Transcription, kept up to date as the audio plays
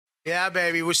Yeah,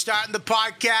 baby. We're starting the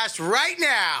podcast right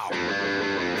now.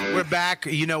 We're back.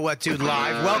 You know what, dude?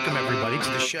 Live. Welcome, everybody, to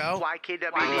the show. I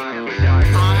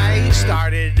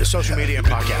started social media and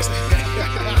podcasting.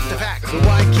 The fact. The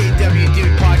YKW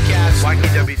Dude podcast.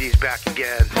 YKWD's back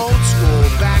again. Old school,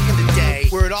 back in the day,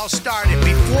 where it all started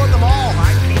before them all.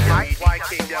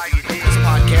 YKWD. This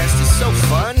podcast is so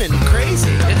fun and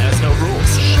crazy. It has no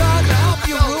rules. Shut up.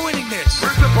 You're ruining this.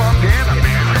 Where's the bandana,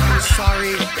 man? Sorry,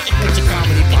 it's a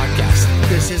comedy podcast.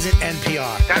 This isn't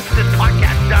NPR. That's what this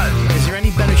podcast does. Is there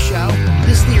any better show?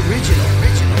 This is the original.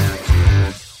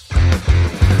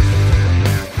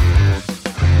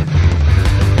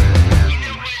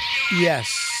 Yes,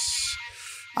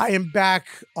 I am back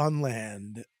on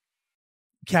land.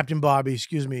 Captain Bobby's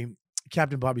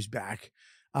back.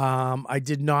 I'm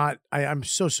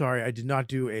so sorry. I did not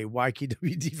do a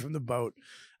YKWD from the boat.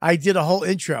 I did a whole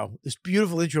intro, this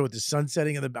beautiful intro with the sun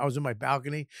setting, and I was on my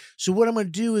balcony. So what I'm going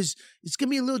to do is, it's going to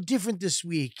be a little different this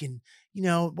week. And, you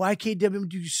know, YKW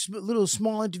do little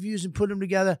small interviews and put them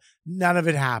together. None of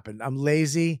it happened. I'm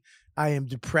lazy. I am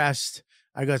depressed.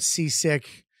 I got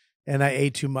seasick and I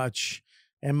ate too much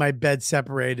and my bed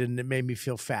separated and it made me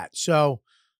feel fat. So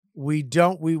we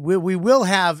will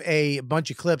have a bunch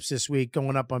of clips this week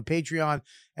going up on Patreon,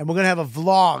 and we're going to have a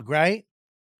vlog, right,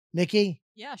 Nikki?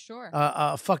 Yeah, sure.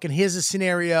 Fucking here's a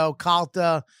scenario,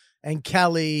 Kalta and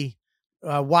Kelly,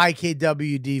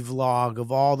 YKWD vlog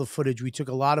of all the footage. We took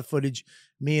a lot of footage,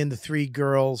 me and the three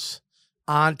girls,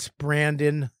 Aunt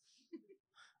Brandon,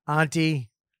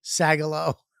 Auntie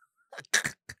Sagalo,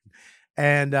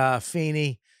 and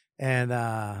Feeney, and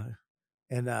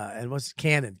what's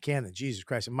Cannon, Jesus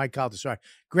Christ, and Mike Kalta. Sorry.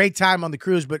 Great time on the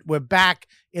cruise, but we're back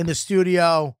in the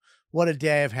studio. What a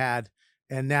day I've had.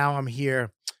 And now I'm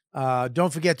here.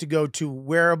 Don't forget to go to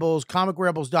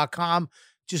comicwearables.com.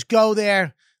 Just go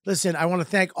there. Listen, I want to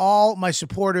thank all my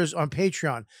supporters on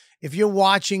Patreon. If you're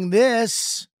watching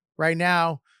this right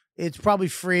now, it's probably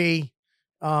free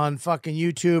on fucking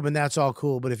YouTube, and that's all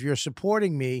cool. But if you're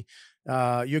supporting me,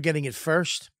 you're getting it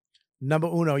first. Number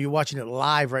uno, you're watching it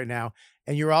live right now,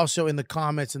 and you're also in the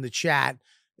comments in the chat,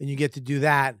 and you get to do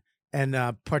that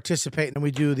and participate. And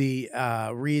we do the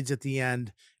reads at the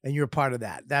end, and you're a part of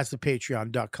that. That's the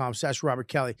patreon.com/Robert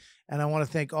Kelly. And I want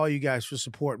to thank all you guys for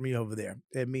supporting me over there.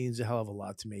 It means a hell of a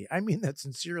lot to me. I mean that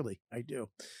sincerely. I do.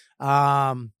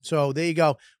 So there you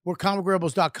go. We're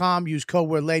comicwearables.com. Use code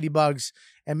word ladybugs.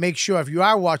 And make sure, if you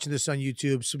are watching this on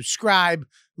YouTube, subscribe,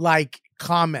 like,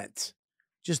 comment.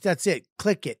 Just that's it.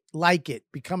 Click it, like it,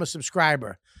 become a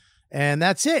subscriber. And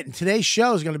that's it. And today's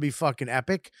show is going to be fucking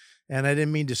epic. And I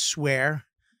didn't mean to swear.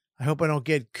 I hope I don't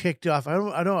get kicked off. I don't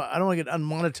want to get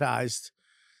unmonetized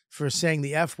for saying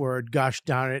the F word. Gosh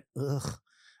darn it. Ugh.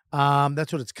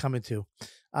 That's what it's coming to.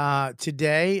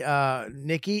 Today,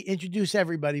 Nikki, introduce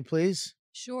everybody, please.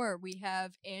 Sure. We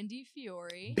have Andy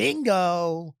Fiore.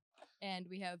 Bingo. And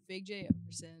we have Big J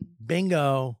Epperson.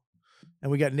 Bingo.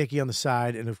 And we got Nikki on the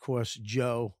side. And of course,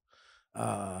 Joe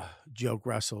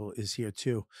Russell is here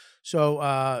too.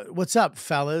 So what's up,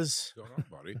 fellas? What's going on,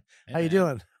 buddy? How you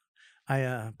doing?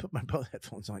 I put my both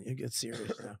headphones on. You get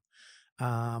serious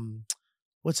now.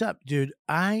 What's up, dude?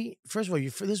 First of all,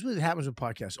 this is what happens with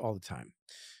podcasts all the time.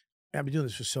 I've been doing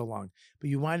this for so long, but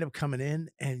you wind up coming in,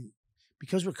 and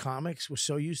because we're comics, we're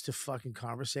so used to fucking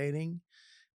conversating,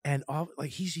 and all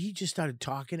like he just started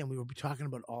talking, and we were talking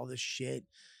about all this shit,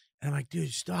 and I'm like,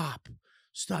 dude, stop. And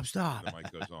the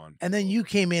mic goes on. And then you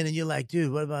came in and you're like,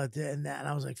 dude, what about that and that? And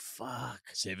I was like, fuck.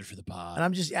 Save it for the pod.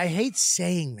 And I hate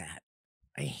saying that.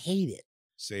 I hate it.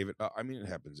 Save it. I mean, it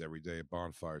happens every day at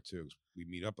Bonfire, too. We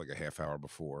meet up like a half hour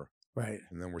before. Right.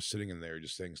 And then we're sitting in there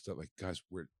just saying stuff like, guys,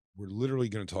 we're literally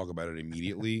going to talk about it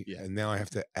immediately. Yeah. And now I have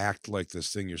to act like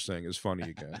this thing you're saying is funny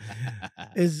again.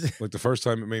 Is like the first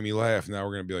time it made me laugh. Now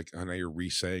we're going to be like, oh, now you're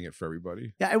re-saying it for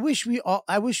everybody. Yeah,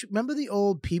 remember the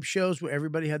old peep shows where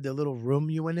everybody had their little room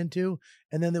you went into,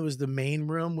 and then there was the main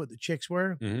room where the chicks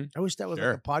were? Mm-hmm. I wish that was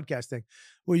Sure. like a podcast thing,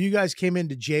 where you guys came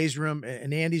into Jay's room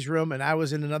and Andy's room, and I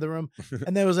was in another room,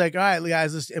 and they was like, all right,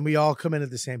 guys, and we all come in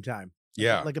at the same time.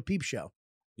 Yeah. Like a peep show.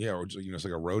 Yeah, or just, it's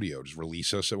like a rodeo. Just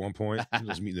release us at one point.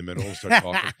 Just meet in the middle and start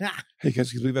talking. Hey,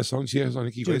 guys, can you believe that song? Yeah, it's on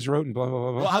Nikki Glazer wrote and blah, blah,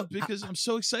 blah, blah. Well, because I'm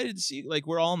so excited to see, like,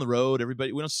 we're all on the road.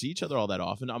 Everybody, we don't see each other all that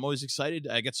often. I'm always excited.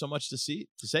 I get so much to say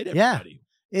to everybody.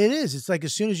 It is. It's like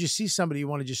as soon as you see somebody, you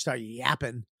want to just start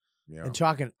yapping Yeah. and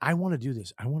talking. I want to do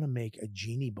this. I want to make a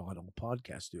genie bottle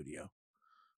podcast studio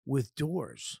with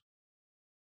doors.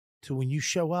 So when you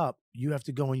show up, you have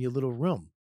to go in your little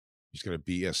room. Just going to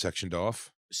be sectioned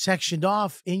off. Sectioned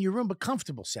off in your room, but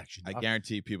comfortable section. I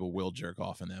guarantee people will jerk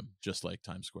off in them, just like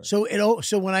Times Square. So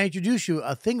when I introduce you,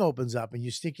 a thing opens up and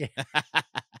you stick your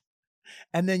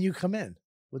and then you come in.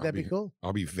 Would I'll that be be- cool?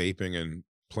 I'll be vaping and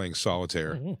playing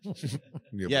solitaire. You'll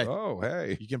be Yeah. like, oh,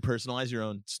 hey. You can personalize your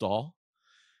own stall.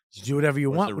 Do whatever you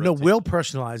Or is want. there No, rotation? we'll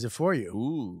personalize it for you.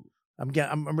 Ooh.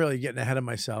 I'm really getting ahead of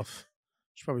myself.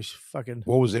 Should probably fucking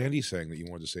What was Andy saying that you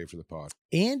wanted to say for the pod?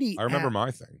 Andy. I remember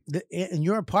my thing. and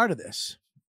you're a part of this.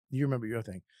 You remember your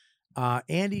thing.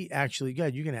 Andy actually,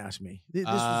 good. You can ask me. This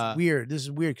was weird. This is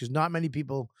weird because not many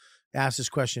people ask this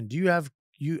question.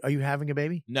 Are you having a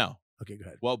baby? No. Okay, go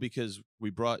ahead. Well, because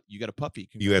you got a puppy.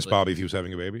 You asked Congratulations. Bobby if he was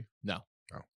having a baby? No.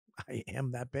 I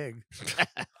am that big.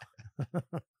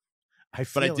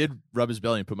 But I did rub his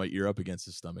belly and put my ear up against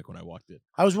his stomach when I walked in.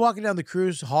 I was walking down the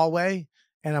cruise hallway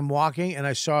and I'm walking and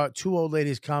I saw two old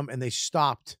ladies come and they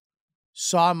stopped,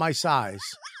 saw my size,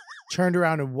 turned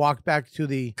around and walked back to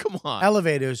the Come on.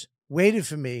 elevators, waited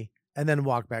for me, and then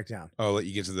walked back down. Oh, let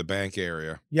you get to the bank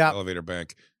area. Yeah. Elevator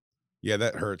bank. Yeah,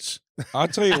 that hurts. I'll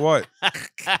tell you what.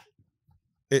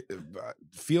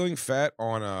 Feeling fat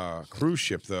on a cruise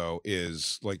ship, though,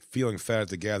 is like feeling fat at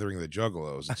the gathering of the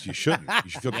Juggalos. You shouldn't. You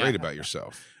should feel great about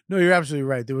yourself. No, you're absolutely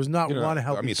right. There was not You know, one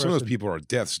helping I mean, person. some of those people are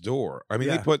death's door. I mean,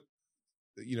 Yeah. they put,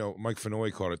 Mike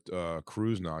Fenoy called it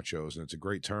cruise nachos, and it's a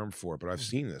great term for it. But I've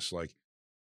seen this. Like,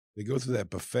 they go through that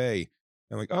buffet,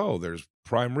 and like, oh, there's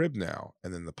prime rib now,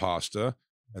 and then the pasta,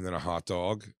 and then a hot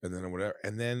dog, and then whatever,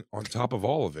 and then on top of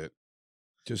all of it,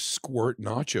 just squirt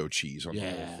nacho cheese on the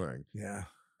Yeah. whole thing. Yeah.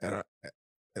 And I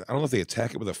don't know if they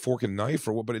attack it with a fork and knife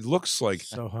or what, but it looks like.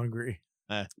 So hungry.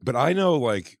 But I know,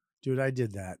 like, Dude, I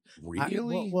did that.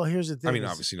 really. Well, here's the thing. I mean,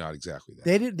 is obviously not exactly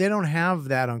that. they don't have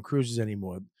that on cruises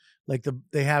anymore. Like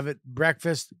they have it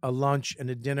breakfast, a lunch,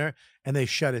 and a dinner, and they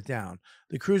shut it down.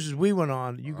 The cruises we went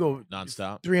on, you go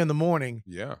Nonstop. 3 a.m.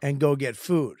 Yeah, and go get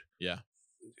food. Yeah.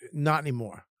 Not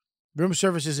anymore. Room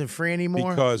service isn't free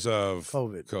anymore because of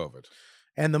COVID.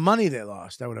 And the money they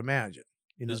lost, I would imagine.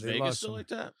 Is they Vegas lost still some- like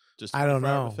that? Just I don't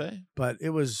 24-hour know. buffet? But it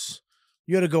was,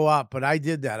 you had to go up. But I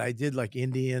did that. I did like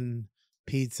Indian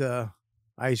pizza,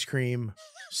 ice cream,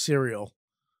 cereal.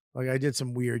 Like I did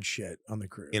some weird shit on the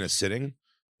cruise in a sitting.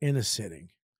 in a sitting.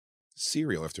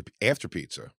 Cereal after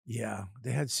pizza. Yeah,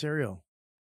 they had cereal.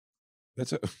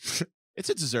 That's a. It's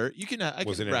a dessert. You can. I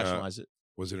Was can it in a- rationalize it.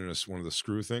 Was it in one of the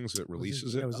screw things that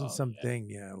releases It it? was in Oh, something.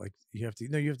 Yeah, like you have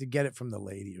to get it from the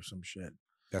lady or some shit.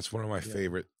 That's one of my Yeah.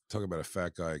 favorite. Talk about a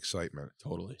fat guy excitement.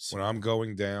 Totally. When I'm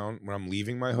going down, when I'm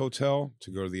leaving my hotel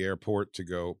to go to the airport to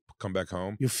go come back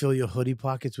home, You fill your hoodie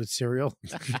pockets with cereal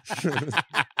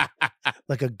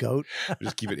like a goat.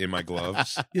 just keep it in my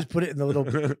gloves. You just put it in the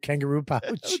little kangaroo pouch.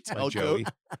 Hotel Like goat.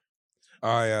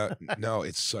 Joey. No,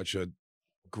 it's such a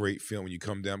great feeling when you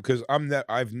come down because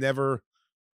I've never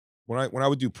when I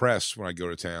would do press when I go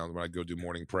to town, when I go do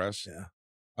morning press,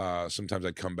 Yeah. Sometimes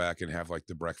I'd come back and have like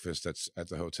the breakfast that's at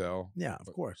the hotel. Yeah,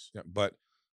 of course. Yeah, but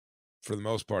for the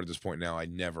most part at this point now, I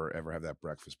never ever have that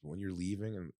breakfast. But when you're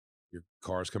leaving and your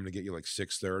car's coming to get you like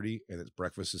 6:30 and its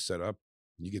breakfast is set up,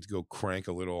 and you get to go crank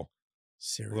a little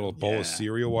Cereal. bowl Yeah. of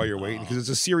cereal while you're waiting because Oh. it's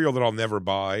a cereal that I'll never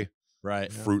buy,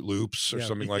 Right. Yeah. Fruit Loops or Yeah,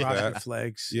 something like Frosted that.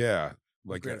 Flakes. Yeah,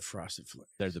 like Great Frosted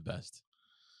Flakes. They're the best.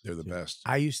 they're the best.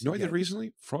 I used You to know what I get did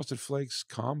recently? Frosted Flakes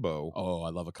combo Oh, I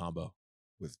love a combo.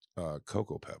 with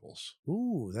Cocoa Pebbles.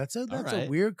 Ooh, that's a right.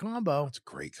 weird combo. That's a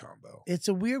great combo. It's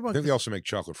a weird I one. think they 'cause also make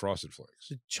chocolate Frosted Flakes.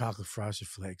 the chocolate Frosted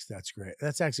Flakes. That's great.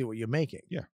 That's actually what you're making.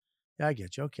 Yeah. Yeah, I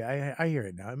get you. Okay, I hear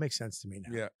it now. It makes sense to me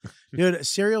now. Yeah. Dude,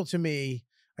 cereal to me,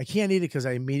 I can't eat it because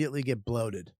I immediately get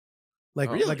bloated. Like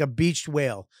Oh, really? like a beached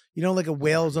whale. You know, like a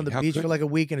whale's on the How beach for could- like a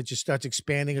week and it just starts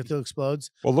expanding until it explodes.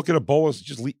 Well, look at a bowl of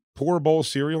pour a bowl of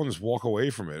cereal and just walk away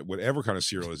from it. Whatever kind of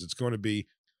cereal it is, it's going to be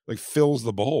like fills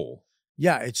the bowl.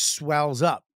 Yeah, it swells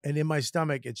up. And in my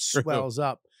stomach, it swells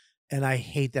up. And I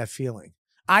hate that feeling.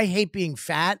 I hate being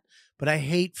fat, but I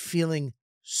hate feeling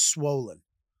swollen.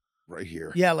 Right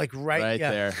here. Yeah, like Right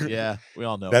yeah. there. Yeah. We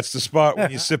all know. That's the spot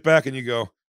when you sit back and you go,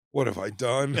 "What have I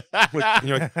done?" And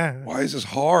you're like, "Why is this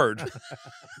hard?"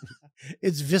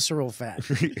 It's visceral fat.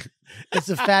 It's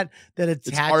the fat that It's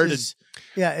hard attaches.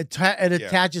 Yeah, it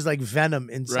attaches like venom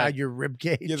inside Right. your rib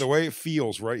cage. Yeah, the way it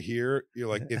feels right here, you're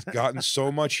like, it's gotten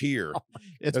so much here.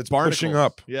 it's It's pushing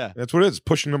barnacles. up. Yeah. That's what it is.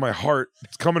 Pushing to my heart.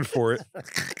 It's coming for it.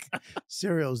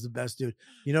 Cereal is the best, dude.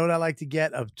 You know what I like to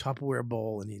get? A Tupperware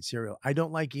bowl and eat cereal. I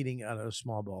don't like eating out of a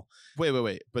small bowl.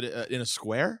 Wait. But in a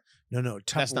square? No,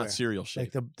 Tupperware. That's not cereal Like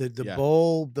shape. the Yeah.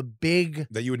 bowl, the big,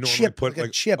 That you would normally Chip, put like a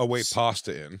like chips. away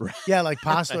pasta in. yeah, like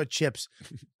pasta or chips.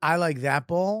 I like that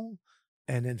bowl,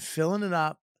 and then filling it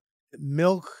up,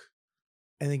 milk,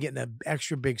 and then getting an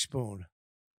extra big spoon.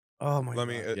 Oh my Let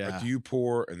me. god! Yeah. Do you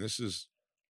pour? And this is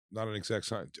not an exact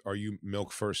science. Are you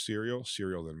milk first cereal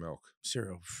then milk?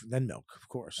 Cereal, then milk, of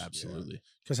course. Absolutely.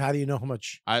 Because how do you know how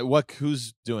much?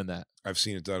 Who's doing that? I've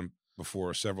seen it done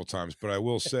before several times, but I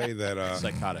will say that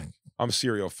Psychotic. I'm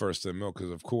cereal first then milk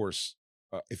because, of course,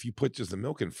 if you put just the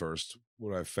milk in first,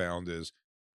 what I've found is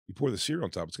you pour the cereal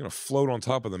on top, it's going to float on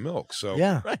top of the milk. So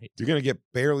Yeah, Right. you're going to get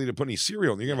barely to put any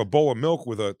cereal. You're going to have a bowl of milk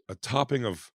with a topping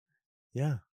of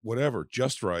yeah. whatever,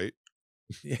 just right.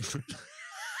 Yeah.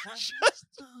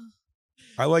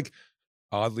 I like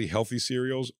oddly healthy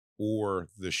cereals or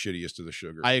the shittiest of the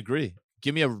sugar. I agree.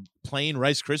 Give me a plain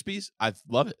Rice Krispies. I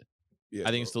love it. Yeah,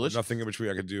 I think it's delicious. Nothing in between.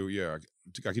 I could do. Yeah,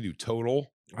 I could do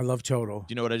Total. I love Total. Do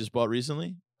you know what I just bought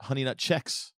recently? Honey Nut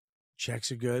Chex.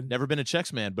 Checks are good. Never been a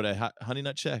Chex man, but a Honey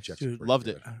Nut Chex. Chex are Dude, pretty loved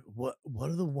good. it. What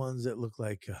are the ones that look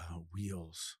like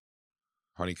wheels?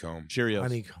 Honeycomb, Cheerios.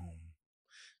 Honeycomb.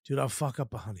 Dude, I'll fuck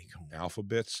up a honeycomb.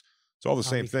 Alphabets. It's all the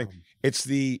same thing. Honeycomb. It's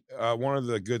the one of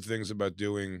the good things about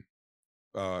doing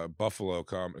Buffalo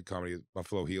comedy,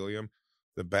 Buffalo Helium.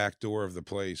 The back door of the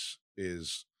place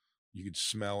is you could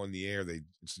smell in the air.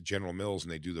 It's the General Mills,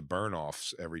 and they do the burn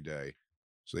offs every day.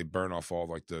 So they burn off all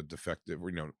like the defective,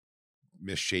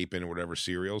 misshapen or whatever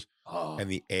cereals, Oh. and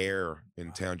the air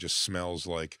in town just smells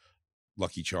like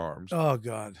Lucky Charms. Oh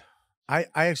God. I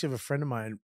actually have a friend of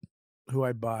mine who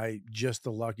I buy just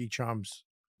the Lucky Charms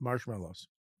marshmallows.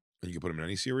 And you can put them in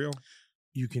any cereal.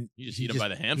 You can You just he eat 'em by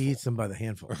the handful. He eats them by the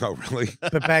handful. Oh, really?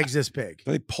 But bags this big.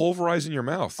 They pulverize in your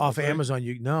mouth. Off don't they?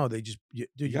 Amazon, they just You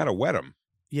dude, gotta wet them.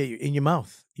 yeah, in your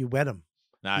mouth. You wet them.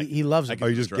 Nah, He loves I them. Oh,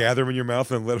 you Give just them a try. gather them in your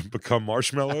mouth and let them become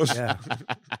marshmallows? Yeah.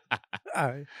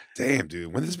 Damn,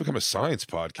 dude. When did this become a science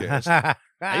podcast?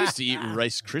 I used to eat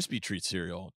Rice Krispie treat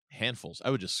cereal handfuls. I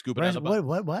would just scoop it out of the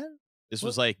box. What? This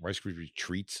was like Rice Krispie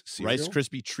treats cereal? Rice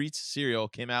Krispie treats cereal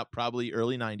came out probably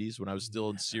early 90s when I was still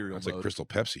in cereal That's mode. like Crystal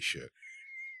Pepsi shit.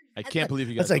 I can't believe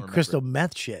you guys That's like don't remember. crystal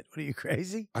meth shit. What are you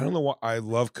crazy? I don't know why I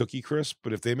love Cookie Crisp,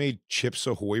 but if they made Chips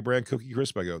Ahoy brand Cookie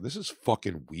Crisp, I go, this is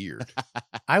fucking weird.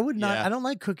 I would not. Yeah. I don't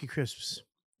like Cookie Crisps.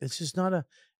 It's just not a.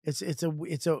 It's a.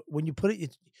 When you put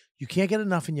it, you can't get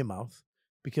enough in your mouth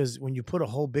because when you put a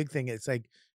whole big thing, it's like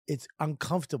it's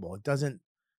uncomfortable. It doesn't.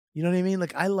 You know what I mean?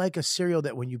 Like I like a cereal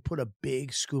that when you put a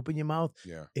big scoop in your mouth,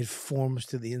 Yeah. it forms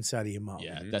to the inside of your mouth.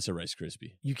 Yeah, Mhm. that's a Rice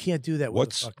Krispie. You can't do that with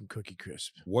What's- a fucking Cookie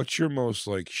Crisp. What's your most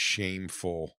like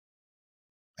shameful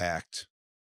act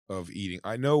of eating?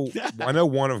 I know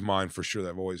one of mine for sure that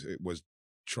I've always it was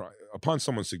try upon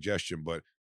someone's suggestion, but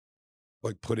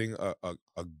like putting a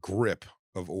grip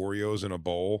of Oreos in a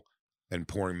bowl and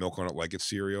pouring milk on it like it's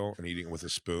cereal and eating it with a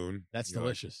spoon. That's You're like,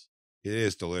 delicious. it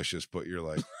is delicious, but you're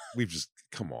like, we've just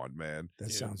come on, man. That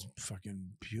Ew. sounds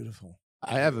fucking beautiful.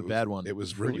 I have a It was- bad one. It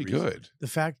was pretty really recent. good. The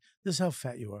fact this is how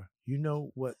fat you are. You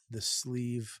know what the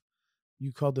sleeve?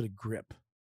 You called it a grip.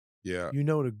 Yeah. You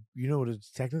know what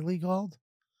it's technically called?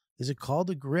 Is it called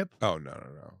a grip? Oh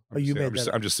no. Oh, you made that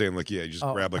up. I'm just saying, like, yeah, you just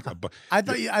Oh. grab like I thought I I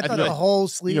thought feel the like- whole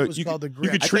sleeve know, was you called a you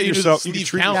grip. could I treat thought you knew the yourself. You could sleeve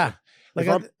treat count. yourself. Yeah, like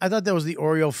If I'm- I thought that was the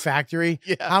Oreo factory.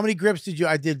 Yeah. How many grips did you?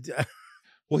 I did.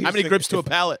 Well, How here's many the thing, grips to a if-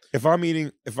 pallet? If I'm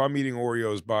eating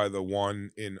Oreos by the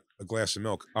one in a glass of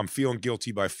milk, I'm feeling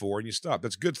guilty by 4, and you stop.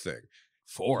 That's a good thing.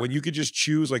 4. When you could just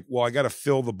choose, like, well, I got to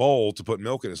fill the bowl to put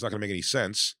milk in. It's not going to make any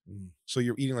sense. Mm. So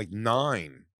you're eating like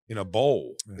 9 in a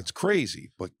bowl. Yeah. It's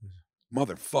crazy, but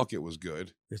motherfuck, it was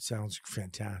good. It sounds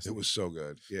fantastic. It was so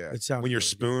good. Yeah. It sounds when your really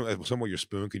spoon, somewhere your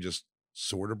spoon could just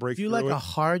sort of break Do you through like it. a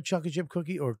hard chocolate chip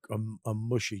cookie or a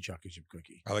mushy chocolate chip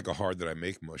cookie? I like a hard that I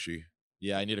make mushy.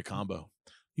 Yeah, I need a combo.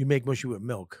 You make mushy with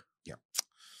milk. Yeah.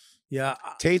 Yeah.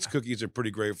 Tate's cookies are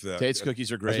pretty great for that. Tate's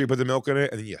cookies are After great. you put the milk in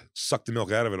it, and then you suck the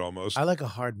milk out of it almost. I like a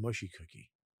hard mushy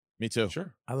cookie. Me too.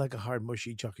 Sure. I like a hard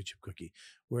mushy chocolate chip cookie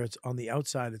where it's on the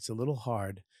outside it's a little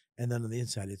hard and then on the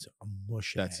inside it's a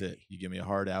mushy. That's it. You give me a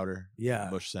hard outer, Yeah.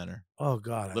 mush center, Oh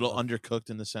God. a I little love it. undercooked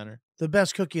in the center. The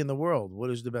best cookie in the world. What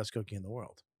is the best cookie in the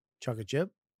world? Chocolate chip?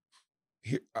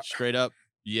 Here, Straight up,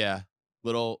 yeah.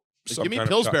 Little. some give me kind of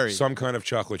Pillsbury. some kind of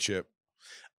chocolate chip.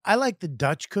 I like the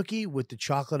Dutch cookie with the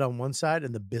chocolate on one side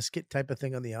and the biscuit type of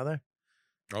thing on the other.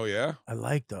 Oh yeah, I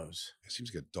like those. it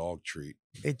seems like a dog treat.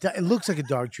 It looks like a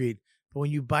dog treat, but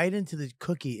when you bite into the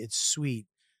cookie, it's sweet.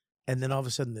 And then all of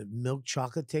a sudden the milk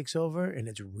chocolate takes over and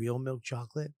it's real milk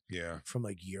chocolate Yeah, from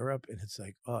like Europe. And it's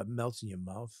like, oh, it melts in your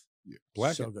mouth. yeah.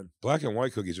 Black so good. black and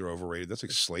white cookies are overrated. That's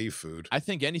like slave food. I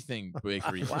think anything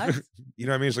bakery. What? You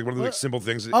know what I mean? It's like one of the like, What? simple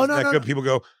things. Oh, Isn't no, that no, good? no. People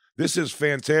go, "This is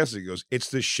fantastic." He goes, "It's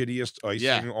the shittiest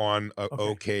icing on a Okay.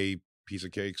 okay piece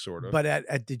of cake, sort of." But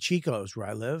at the Chico's where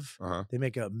I live, uh-huh. they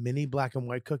make a mini black and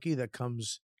white cookie that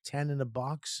comes 10 in a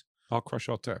box. I'll crush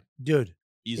all 10. Dude,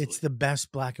 Easily. it's the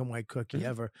best black and white cookie Mhm.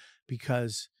 ever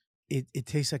because it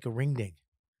tastes like a ring ding.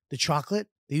 the chocolate.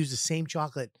 They use the same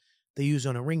chocolate they use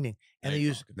on a ring ding, and Now they you're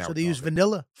use talking. Now so we're they use talking.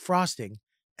 vanilla frosting,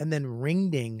 and then ring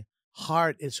ding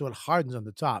so it hardens on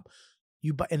the top.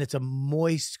 And it's a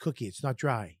moist cookie. It's not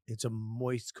dry. It's a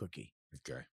moist cookie.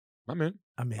 Okay. I'm in.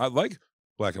 I mean, I like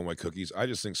black and white cookies. I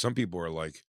just think some people are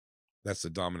like, that's the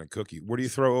dominant cookie. Where do you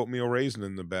throw oatmeal raisin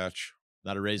in the batch?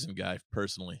 Not a raisin guy,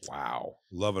 personally. Wow.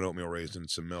 Love an oatmeal raisin,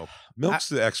 some milk. Milk's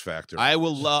the X factor. I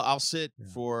will. I'll sit Yeah.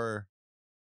 for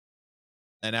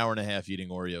an hour and a half eating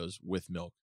Oreos with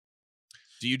milk.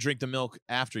 Do you drink the milk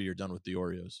after you're done with the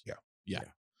Oreos?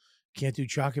 can't do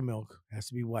chocolate milk. It has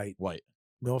to be white. White.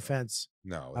 No offense.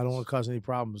 No. I don't want to cause any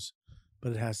problems,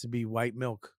 but it has to be white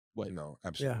milk. White. No, Yeah,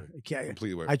 absolutely. it can't.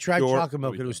 Completely white. I tried pure, chocolate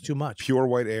milk. we And it was done? too much. Pure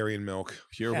white Aryan milk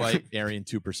Pure white, Aryan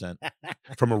 2%.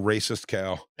 from a racist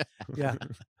cow. Yeah,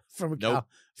 from a Nope. cow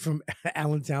from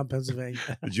Allentown, Pennsylvania.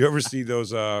 Did you ever see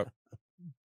those? I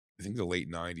think the late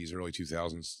 '90s, early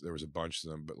 2000s. There was a bunch of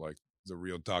them, but like the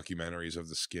real documentaries of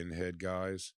the skinhead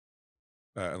guys,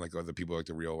 and like other people, like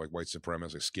the real like white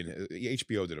supremacists, like skinhead.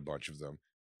 HBO did a bunch of them,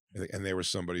 and there was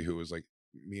somebody who was like,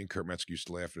 me and Kurt Metzger used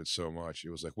to laugh at it so much. It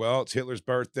was like, well, it's Hitler's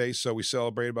birthday, so we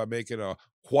celebrated by making a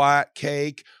white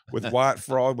cake with white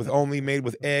frog, made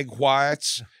with egg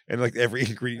whites, and like every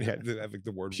ingredient had to have like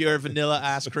the word Pure white. vanilla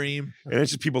ice cream. And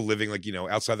it's just people living like,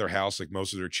 outside their house. Like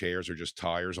most of their chairs are just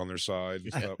tires on their side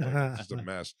and stuff. Like, it's just a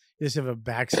mess. You just have a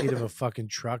backseat of a fucking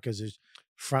truck as his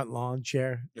front lawn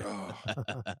chair. Oh,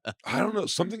 I don't know.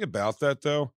 Something about that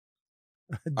though.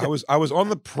 I was on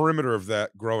the perimeter of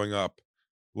that growing up,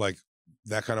 like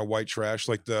that kind of white trash.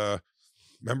 Like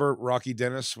remember Rocky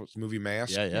Dennis, what's the movie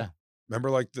Mask? Yeah. Remember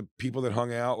like the people that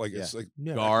hung out? Like it's like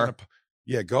Yeah. that Gar. kind of-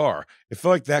 yeah, Gar. It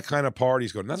felt like that kind of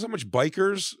parties going. Not so much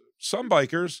bikers, some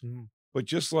bikers, Mhm. but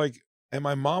just like, and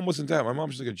my mom wasn't that. My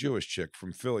mom's like a Jewish chick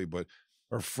from Philly, but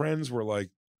her friends were like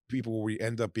people where we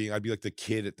end up being, I'd be like the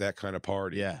kid at that kind of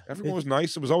party. Yeah. Everyone was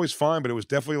nice. It was always fine, but it was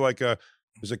definitely like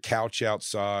there's a couch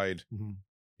outside, Mhm.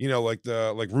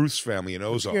 like Ruth's family in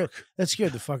That's Ozark. That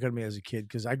scared the fuck out of me as a kid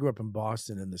because I grew up in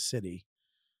Boston in the city.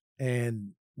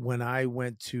 And when I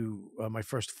went to my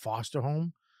first foster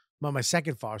home, my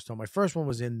second foster home, my first one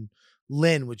was in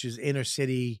Lynn, which is inner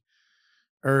city,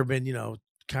 urban,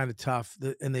 kind of tough.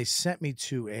 And they sent me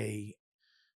to a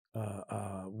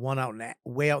one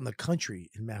way out in the country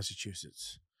in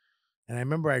Massachusetts. And I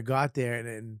remember I got there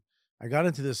and I got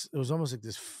into this, it was almost like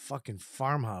this fucking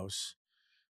farmhouse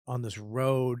on this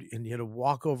road, and you had to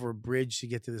walk over a bridge to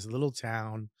get to this little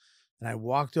town. And I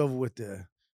walked over with the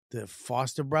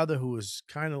foster brother, who was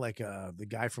kind of like the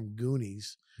guy from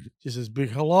Goonies, just this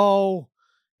big hello.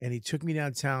 And he took me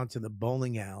downtown to the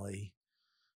bowling alley,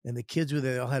 and the kids were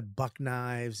there. They all had buck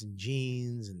knives and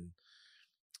jeans, and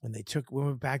we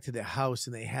went back to their house,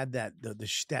 and they had that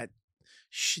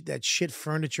shit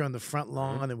furniture on the front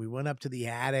lawn, and we went up to the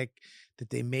attic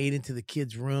that they made into the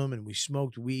kids' room, and we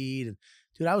smoked weed. And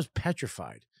dude, I was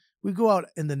petrified. We go out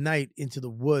in the night into the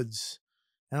woods,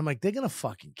 and I'm like, they're gonna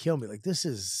fucking kill me. Like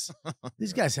these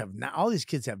guys have all these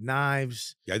kids have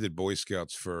knives. Yeah, I did Boy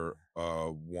Scouts for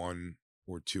 1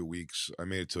 or 2 weeks. I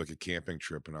made it to like a camping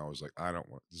trip, and I was like,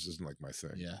 this isn't like my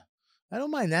thing. Yeah. I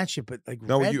don't mind that shit, but like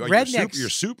No, rednecks, you're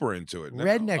super into it. now.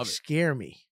 rednecks love it. scare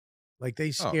me. Like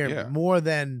they scare yeah. me more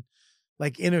than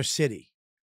like inner city.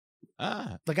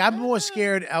 Like I'm more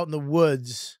scared out in the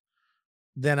woods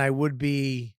than I would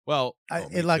be Well, me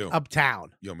in like too.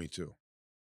 uptown. Yo, me too.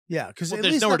 Yeah, because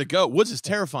there's nowhere to go. Woods is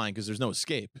terrifying because there's no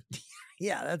escape.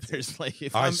 Yeah, that's There's like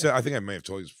if I I'm, think I may have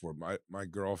told you this before. My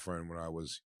girlfriend, when I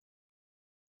was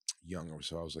younger,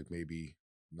 so I was like maybe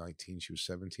 19, she was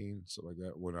 17, something like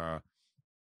that.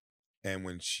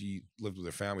 When she lived with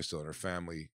her family still, and her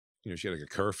family, she had like a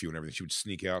curfew and everything. She would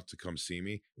sneak out to come see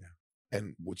me. Yeah.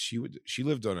 And she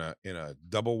lived in a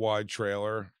double wide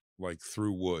trailer, like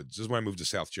through woods. This is when I moved to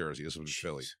South Jersey. This was in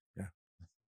Philly. Yeah,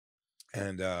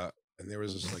 And there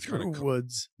was this like through kind of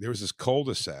woods. there was this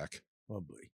cul-de-sac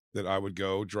Lovely. that I would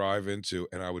go drive into,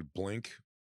 and I would blink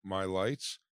my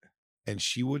lights, and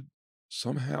she would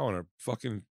somehow in a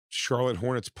fucking Charlotte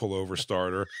Hornets pullover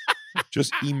starter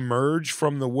just emerge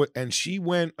from the wood, and she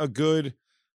went a good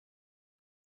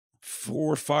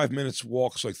 4 or 5 minutes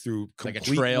walks like through Like a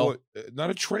complete trail? wood. Not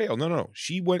a trail. No.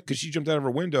 She went because she jumped out of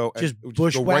her window Just and would go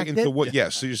right bushwhacked into it? wood.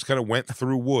 Yes, so you just kind of went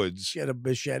through woods She had a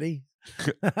machete.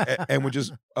 and would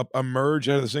just emerge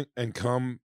out of the thing and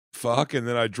come fuck, and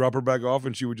then I'd drop her back off,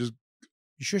 and she would just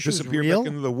You sure she was disappear real? back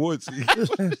into the woods.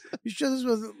 You sure this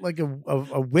was like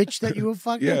a witch that you were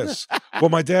fucking? Yes. Well,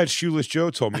 my dad, Shoeless Joe,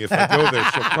 told me if I go there,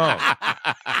 she'll come.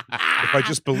 If I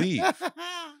just believe.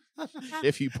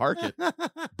 if you park it.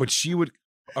 But she would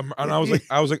And I was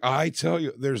like, I tell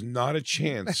you, there's not a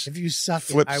chance. If you suck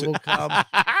it, Flips I it. will come.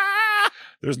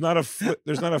 There's not a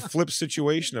flip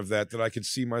situation of that I could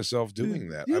see myself doing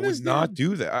that. You I would not understand?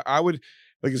 do that. I would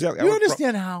like exactly. I You would pro-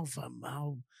 understand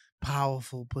how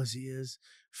powerful pussy is?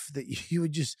 That you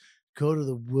would just go to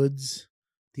the woods,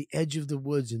 the edge of the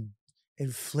woods, and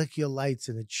flick your lights,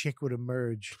 and a chick would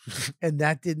emerge, and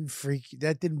that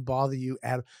didn't bother you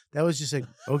at all. That was just like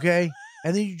okay,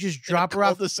 and then you just drop her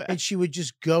off, and she would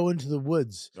just go into the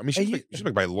woods. I mean, And she's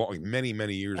like my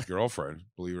many years girlfriend,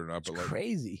 believe it or not. It's But like,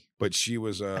 crazy but she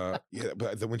was yeah.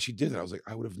 But then when she did it, I was like,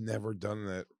 I would have never done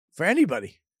that. for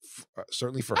anybody.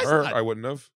 Certainly for That's her, not- I wouldn't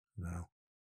have. No,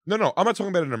 No, I'm not talking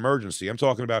about an emergency. I'm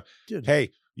talking about, dude.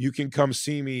 hey, you can come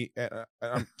see me.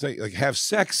 I'm saying, like, have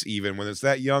sex even when it's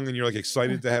that young and you're like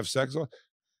excited to have sex,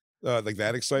 like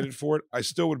that excited for it. I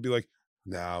still would be like,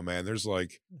 no, man. There's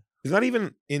not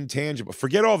even intangible.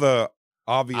 Forget all the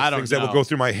obvious I don't things that will know. go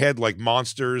through my head, like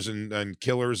monsters and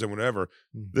killers and whatever.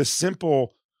 Mhm. The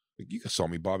simple. You saw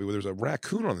me, Bobby, where there was a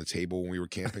raccoon on the table when we were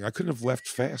camping. I couldn't have left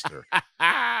faster.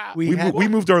 We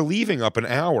moved our leaving up an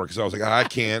hour because I was like, I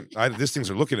can't. These things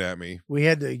are looking at me. We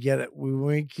had to get it. We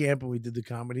were in camp and we did the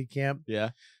comedy camp. Yeah.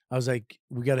 I was like,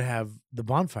 we got to have the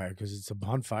bonfire because it's a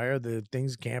bonfire. The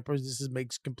things, campers,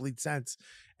 makes complete sense.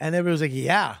 And everybody was like,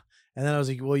 yeah. And then I was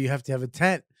like, well, you have to have a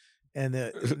tent. And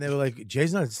they were like,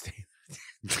 Jay's not staying.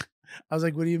 I was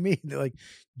like, what do you mean? They're like,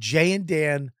 Jay and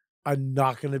Dan are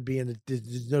not going to be in it.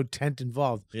 There's no tent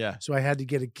involved. Yeah. So I had to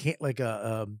get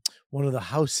one of the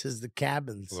houses, the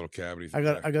cabins. A little cavity.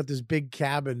 I got this big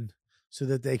cabin so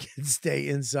that they can stay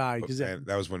inside because And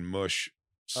that was when Mush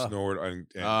Oh. snored and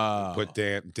Oh. put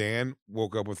Dan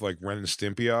woke up with like Ren and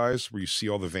Stimpy eyes where you see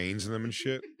all the veins in them and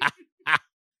shit.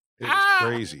 It was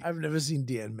crazy. I've never seen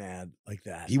Dan mad like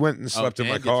that. He went and slept in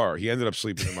Dan my gets- car. He ended up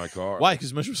sleeping in my car. Why?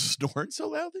 Because Mush was snoring so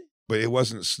loudly? But it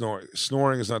wasn't snoring.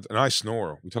 Snoring is not, and I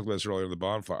snore. We talked about this earlier in the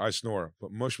bonfire. I snore,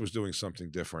 but Mush was doing something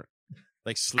different.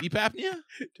 Like sleep apnea?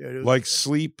 Dude, it was- Like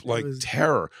sleep, it like was-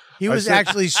 terror. he I was said-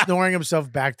 actually snoring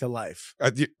himself back to life.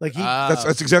 Like he,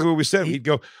 That's exactly what we said. he- He'd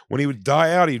go, when he would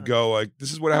die out, he'd go like,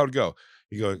 this is how it would go.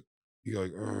 He'd go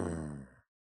like,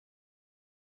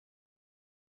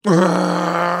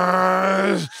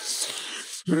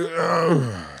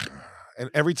 and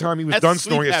every time he was That's done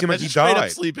sleep snoring, it apnea. seemed like That's he straight up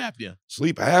died. sleep apnea.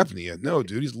 Sleep apnea. No,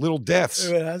 dude, he's little deaths.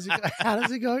 Wait, how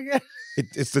does it go again?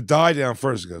 It's the die down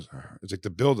first. He goes, it's like the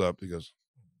build up. He goes,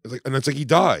 it's like, and it's like he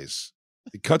dies.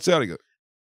 He cuts out. He goes,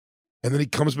 and then he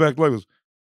comes back like goes.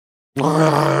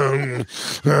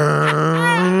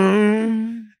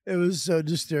 It was so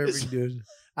disturbing, dude.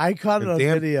 I caught it And on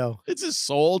Dan- video. It's his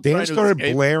soul Dan trying to started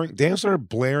escape. blaring. Dan started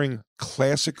blaring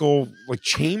classical like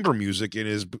chamber music in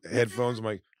his headphones. I'm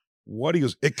like, what? He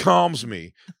goes, it calms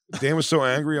me. Dan was so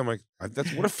angry. I'm like,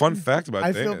 that's what a fun fact about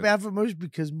I Dan. feel bad for Mush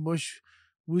because Mush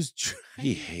was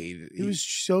He hated it. he was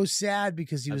so sad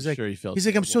because he I'm was like sure he felt he's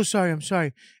like I'm terrible. so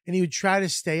sorry, and he would try to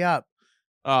stay up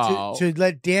Oh. to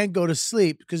let Dan go to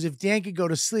sleep because if Dan could go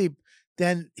to sleep,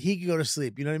 then he could go to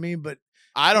sleep. You know what I mean? But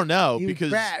I don't know he would because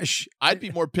crash. I'd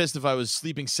be more pissed if I was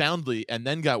sleeping soundly and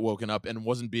then got woken up and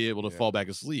wasn't be able to Yeah. fall back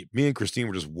asleep. Me and Christine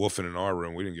were just woofing in our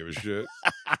room. We didn't give a shit.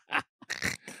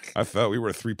 I felt we were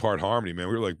a 3-part harmony, man.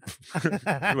 We were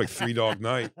like 3 Dog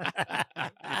Night.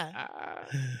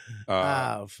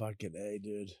 Oh fucking A,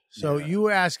 dude. So yeah. you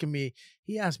were asking me.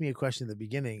 He asked me a question at the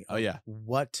beginning. Oh, yeah.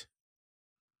 What?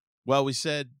 Well, we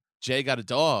said Jay got a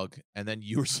dog, and then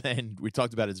you were saying we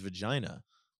talked about his vagina.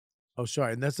 Oh,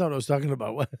 sorry, and that's not what I was talking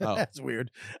about. What? Oh. That's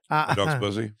weird. The dog's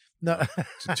pussy. No,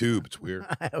 It's a tube. It's weird.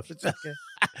 I was okay.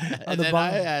 On And the then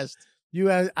bottom. I asked, You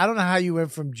asked, I don't know how you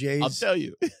went from I'll Jay's. tell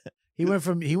you. He went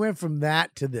from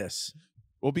that to this.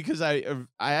 Well, because I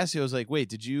asked you, I was like, wait,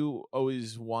 did you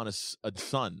always want a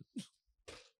son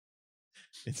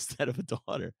instead of a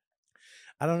daughter?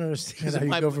 I don't understand 'Cause how in you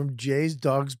my go br- from Jay's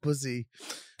dog's pussy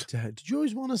to. Did you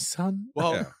always want a son?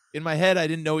 Well, Yeah. in my head, I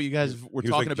didn't know what you guys were He was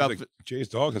talking like- about. he's like, Jay's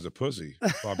dog has a pussy.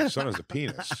 Bob's son has a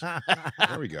penis.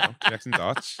 There we go. Connecting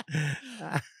dots.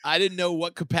 I didn't know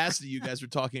what capacity you guys were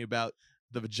talking about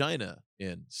the vagina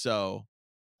in. So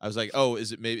I was like, oh,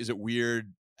 is it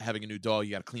weird having a new dog?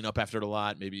 You got to clean up after it a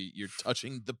lot. Maybe you're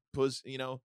touching the pussy, you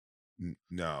know?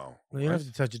 No. Well, you don't have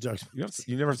to touch a dog's.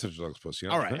 You never have to touch a dog's pussy.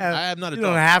 All right. Uh, I'm not a You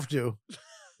don't dog. have to.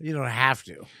 You don't have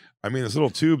to. I mean, this little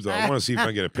tube, though, I want to see if I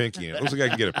can get a pinky in it. Looks like I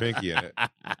can get a pinky in it.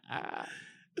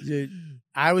 Dude,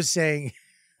 I was saying.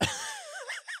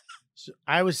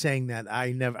 I was saying that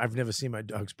I've never seen my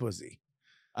dog's pussy.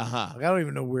 Uh-huh. Like, I don't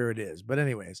even know where it is. But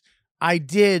anyways, I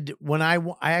did when I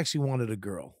actually wanted a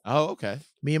girl. Oh, okay.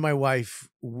 Me and my wife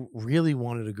really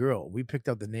wanted a girl. We picked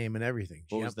out the name and everything.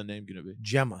 What was the name going to be?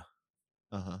 Gemma.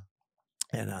 Uh-huh.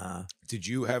 And Did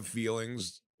you have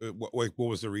feelings? What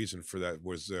was the reason for that?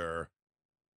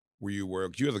 Were you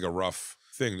had like a rough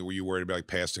thing? Were you worried about like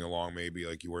passing along? Maybe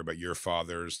like you worried about your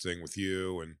father's thing with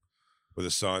you and with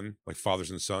a son, like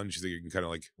fathers and sons. You think you can kind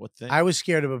of like What thing? I was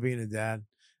scared about being a dad.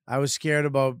 I was scared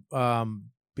about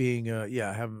being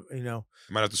have Am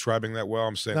I not describing that well?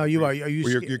 I'm saying No, you are. Are you?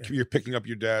 where scared? you're picking up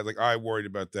your dad. Like I worried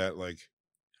about that. Like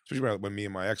especially when me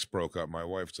and my ex broke up. My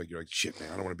wife, it's like you're like shit, man.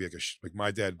 I don't want to be like like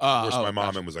my dad divorced my mom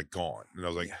gotcha. and was like gone, and I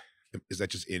was like, is that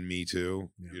just in me too?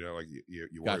 Yeah. You know, like you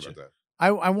worry Gotcha. about that.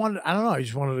 I wanted. I don't know. I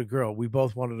just wanted a girl. We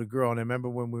both wanted a girl, and I remember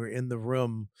when we were in the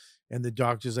room, and the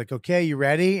doctor's like, "Okay, you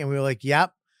ready?" And we were like,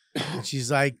 "Yep." And she's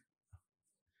like,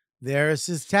 "There's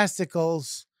his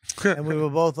testicles," and we were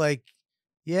both like,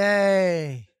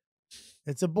 "Yay,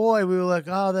 it's a boy." We were like,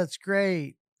 "Oh, that's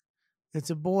great, it's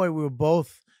a boy." We were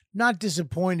both not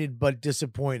disappointed, but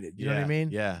disappointed. You know what I mean?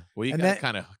 Yeah. Well, you And gotta that-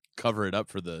 kind of cover it up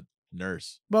for the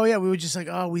nurse. Well, yeah, we were just like,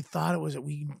 "Oh, we thought it was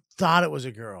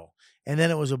a girl, and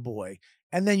then it was a boy."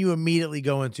 And then you immediately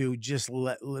go into just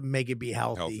make it be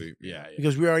healthy. Yeah.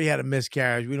 Because we already had a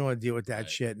miscarriage. We don't want to deal with that Right.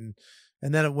 shit. And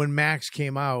then when Max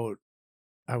came out,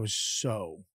 I was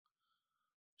so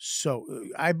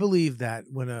I believe that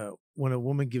when a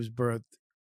woman gives birth,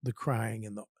 the crying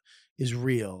is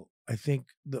real. I think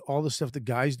all the stuff the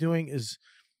guy's doing is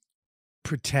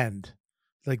pretend.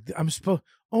 Like I'm supposed.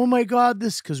 Oh my God,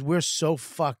 because we're so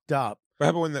fucked up. What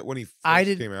happened when he I first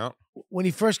didn't- came out? When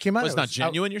he first came out, Well, it's it not was-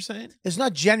 genuine, you're saying? it's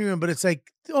not genuine, but it's like,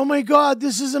 oh my God,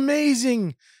 this is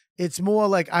amazing. It's more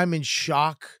like I'm in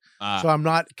shock, so I'm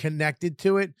not connected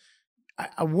to it.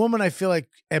 A woman, I feel like,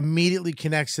 immediately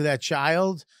connects to that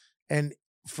child, and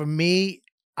for me,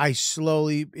 it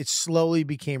slowly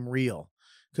became real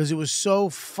because it was so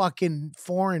fucking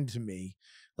foreign to me.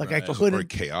 Like Right. It I was very couldn't,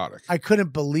 chaotic. I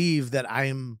couldn't believe that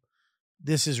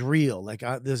this is real. Like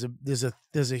there's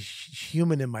a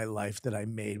human in my life that I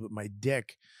made with my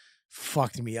dick,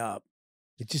 fucked me up.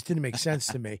 It just didn't make sense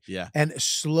to me. Yeah. And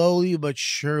slowly but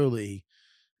surely,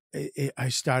 I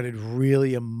started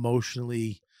really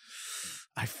emotionally.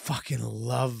 I fucking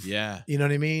love. Yeah. You know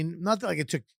what I mean? Not that like it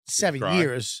took 7 cry?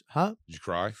 years, huh? Did you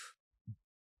cry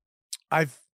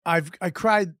I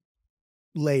cried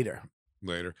later.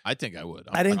 later? I think I would.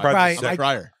 I didn't cried cry. the I'm a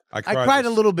crier. I cried a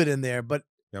little bit in there, but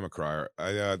Yeah, I'm a crier.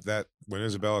 That when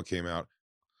Isabella came out,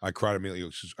 I cried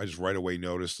immediately. I just right away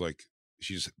noticed like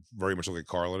she's very much like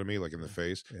Carla to me, like in the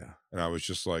face, yeah, and I was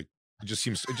just like, it just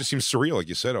seems surreal. Like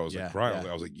you said, I was Yeah, like crying. yeah.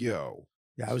 I was like, yo,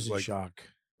 I This was is in like- shock.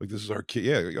 like this is our kid.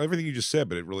 Yeah, everything you just said,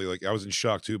 but it really like I was in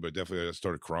shock too. But definitely, I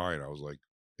started crying. I was like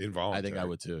involuntary. I think I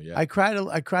would too. Yeah. I cried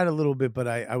a little bit, but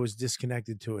I was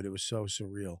disconnected to it. It was so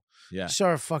surreal. Yeah. I saw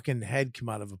a fucking head come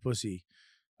out of a pussy.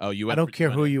 Oh, you I went don't for care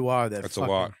who 20. you are. That's a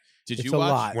lot. Did it's you a watch?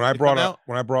 lot. When I it brought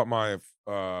come out?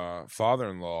 my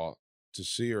father-in-law to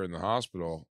see her in the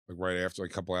hospital, like right after,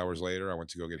 like a couple hours later, I went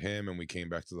to go get him, and we came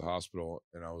back to the hospital,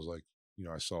 and I was like,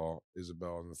 I saw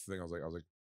Isabel in the thing. I was like,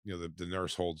 the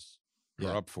nurse holds her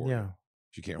Yeah. up for Yeah. her.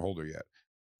 She can't hold her yet,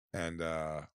 and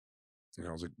I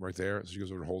was like right there. So she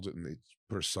goes over and holds it, and they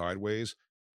put her sideways,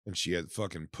 and she had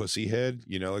fucking pussy head.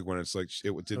 Like when it's like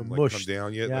it didn't like come mushed.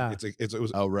 down yet. Yeah. Like it's like it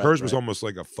was. Oh, right. Hers was right. almost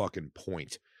like a fucking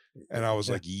point. And I was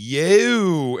like,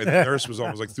 "You!" And the nurse was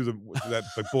almost like through that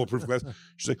like bulletproof glass.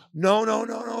 She's like, "No,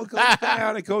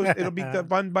 it goes down. It'll be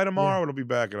done by tomorrow. It'll be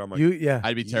back." And I'm like,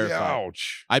 I'd be terrified.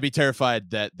 "Ouch!" I'd be terrified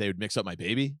that they would mix up my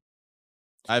baby.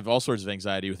 I have all sorts of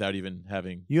anxiety without even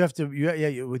having. You have to,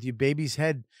 with your baby's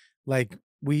head, like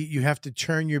you have to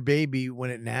turn your baby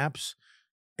when it naps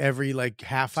every like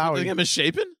half So you hour. think I'm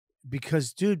misshapen?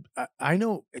 Because, dude, I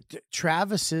know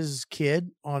Travis's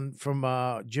kid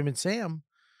from Jim and Sam.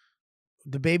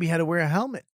 The baby had to wear a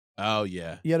helmet. Oh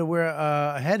yeah. You had to wear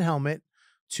a head helmet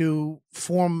to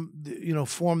form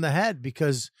the head,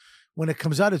 because when it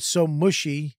comes out, it's so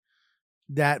mushy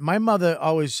that my mother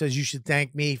always says you should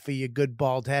thank me for your good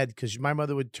bald head, because my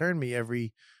mother would turn me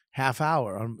every half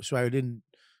hour so I didn't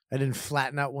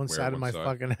flatten out one Wear side of one my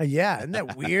side. fucking yeah. Isn't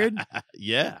that weird?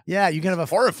 Yeah. Yeah, you can have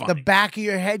Horrifying. the back of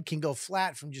your head can go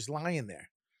flat from just lying there.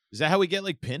 Is that how we get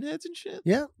like pinheads and shit?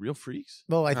 Yeah. Real freaks.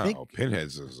 Well, I No, think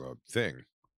pinheads is a thing.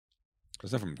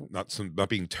 Is that from not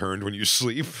being turned when you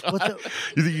sleep? what the,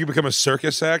 You think you become a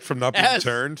circus act from not being Yes.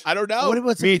 turned? I don't know.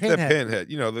 what's a Meet the pinhead? pinhead.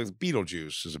 The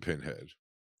Beetlejuice is a pinhead.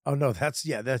 Oh no, that's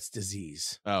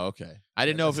disease. Oh, okay. I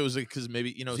didn't know if it was because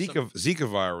maybe Zika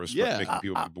virus, Yeah. making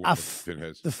people be born with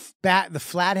pinheads. The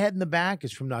flathead in the back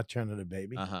is from not turning a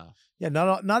baby. Yeah,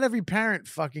 not every parent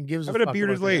fucking gives How a about a fuck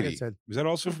bearded about their lady? head. Is that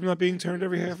also from not being turned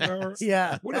every half hour?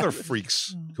 Yeah. What other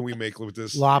freaks can we make with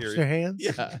this? Lobster theory? hands.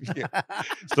 Yeah.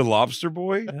 It's the lobster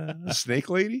boy, the snake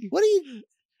lady. What do you?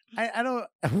 I don't.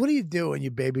 What do you do when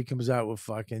your baby comes out with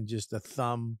fucking just a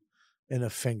thumb and a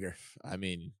finger? I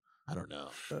mean, I don't know.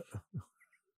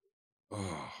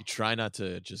 Oh, You try not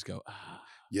to just go. Ah.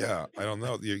 yeah, I don't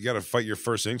know. You got to fight your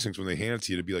first instincts when they hand it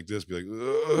to you to be like this. Be like,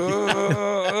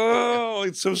 oh,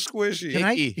 it's so squishy.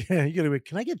 Can Icky. you gotta be,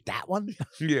 can I get that one?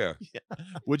 Yeah.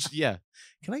 Yeah.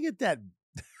 Can I get that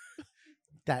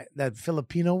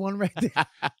Filipino one right there?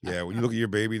 Yeah, when you look at your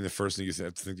baby, and the first thing you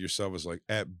have to think to yourself is like,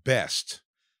 at best,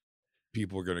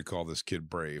 people are going to call this kid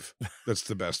brave. That's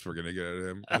the best we're going to get at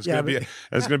him. And it's Yeah, going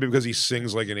to be because he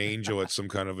sings like an angel at some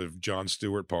kind of a Jon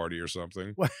Stewart party or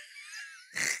something. What?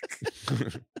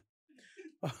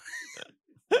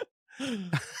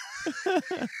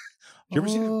 You ever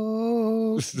seen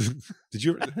Oh, Did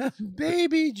you ever,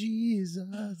 baby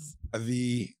Jesus,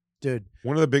 dude.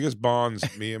 one of the biggest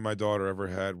bonds me and my daughter ever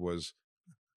had was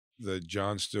the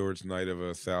Jon Stewart's Night of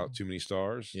Too Many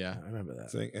Stars. Yeah. I remember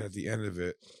that. Thing, and at the end of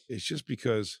it, it's just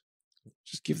because,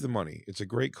 just give the money. It's a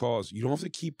great cause. You don't have to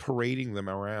keep parading them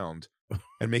around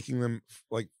and making them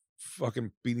like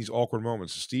fucking be these awkward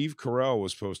moments. Steve Carell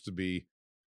was supposed to be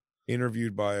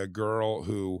interviewed by a girl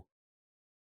who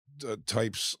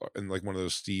types in like one of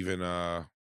those Stephen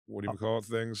what do you call it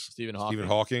things? Stephen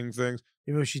Hawking things.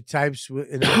 You know, she types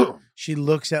she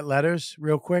looks at letters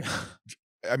real quick.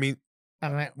 I mean,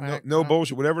 no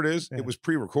bullshit. Whatever it is, Yeah. it was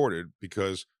pre-recorded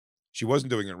because she wasn't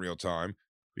doing it in real time.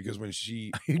 Because when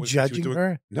she Are you when she was judging doing-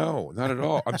 her? No, not at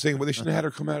all. I'm saying, well, they shouldn't have had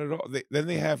her come out at all. Then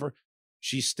they have her.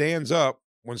 She stands up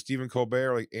when Stephen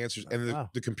Colbert like answers, and Wow.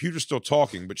 the computer's still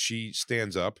talking, but she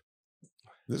stands up.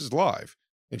 This is live,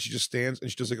 and she just stands and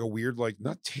she does like a weird, like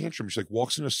not tantrum. She like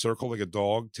walks in a circle like a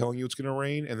dog, telling you it's going to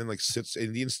rain, and then like sits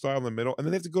Indian style in the middle, and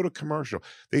then they have to go to commercial.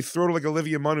 They throw to like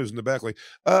Olivia Munn who's in the back, like,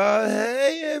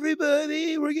 hey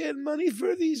everybody, we're getting money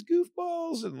for these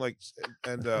goofballs, and like,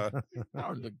 and How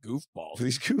are the goofballs? for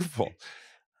these goofballs.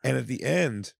 And at the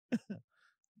end,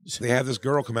 they have this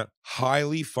girl come out,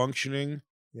 highly functioning.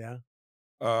 Yeah.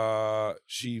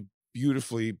 She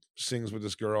beautifully sings with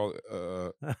this girl,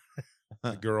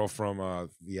 the girl from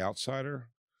The Outsider,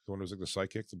 the one who was like the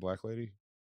psychic, the black lady.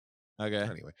 Okay.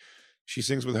 Anyway, she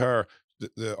sings with her.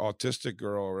 The autistic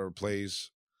girl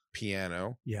plays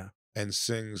piano Yeah. and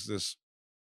sings this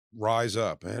 "Rise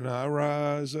Up" and I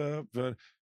rise up. And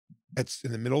it's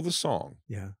in the middle of the song.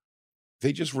 Yeah.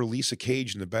 They just release a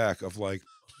cage in the back of like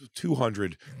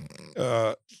 200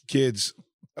 kids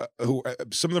who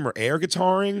some of them are air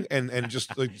guitaring and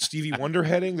just like Stevie Wonder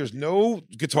heading. There's no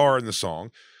guitar in the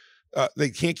song. They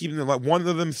can't keep them. Like one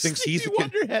of them thinks he's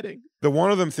heading.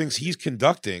 one of them thinks he's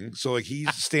conducting. So like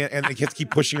he's and they have to keep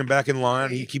pushing him back in line.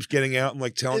 And he keeps getting out and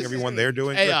like telling This is everyone they're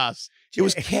doing it. Chaos. It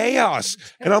was chaos.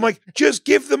 And I'm like, just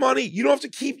give the money. You don't have to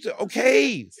keep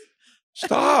okay.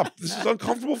 Stop. This is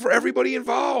uncomfortable for everybody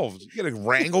involved. You gotta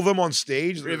wrangle them on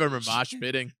stage. Three of them are mosh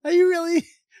pitting. Are you really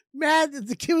mad that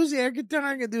the kid was air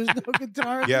guitaring and there was no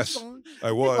guitar in Yes. the song?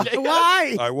 I was.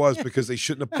 Why? I was because they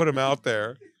shouldn't have put him out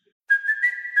there.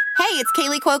 Hey, it's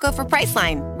Kaylee Cuoco for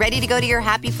Priceline. Ready to go to your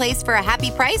happy place for a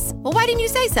happy price? Well, why didn't you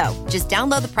say so? Just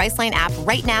download the Priceline app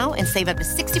right now and save up to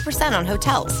 60% on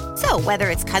hotels. So whether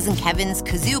it's Cousin Kevin's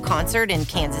Kazoo concert in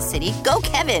Kansas City, go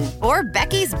Kevin, or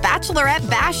Becky's Bachelorette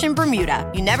Bash in Bermuda,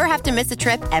 you never have to miss a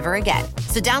trip ever again.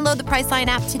 So download the Priceline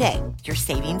app today. Your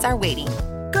savings are waiting.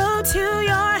 Go to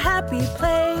your happy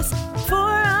place for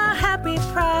a happy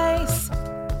price.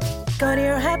 Go to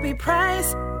your happy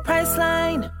price,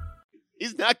 Priceline.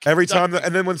 He's not Every time,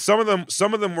 and then when some of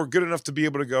them were good enough to be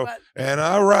able to go, What? and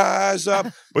I rise up,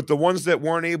 but the ones that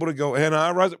weren't able to go, and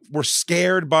I rise up, were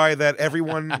scared by that.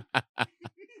 Everyone,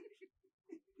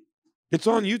 it's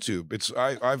on YouTube.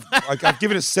 I've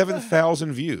given it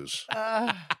 7,000 views.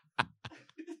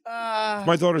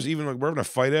 My daughter's even like, we're having a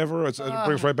fight ever. It brings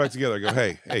us right back together. I go,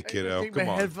 hey, kiddo, Take come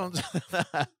my on. headphones.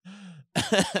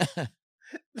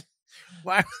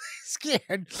 Why were they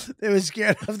scared? They were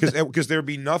scared of the Because there'd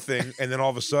be nothing, and then all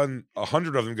of a sudden,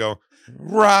 100 of them go,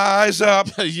 rise up.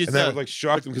 You And that would like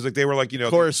shock them because like they were like,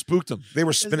 chorus spooked him. they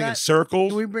were spinning in that-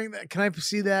 circles. Can we bring that? Can I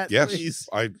see that? Yes, please?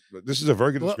 this is a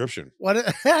very good Well- description. What?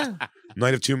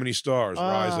 Night of Too Many Stars,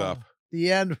 rise Ah, up.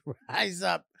 The end. Rise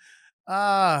up.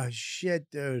 Ah,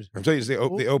 shit, dude. I'm telling you,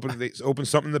 they open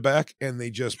something in the back and they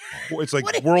just it's like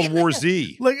What do you World mean? War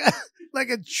Z. Look,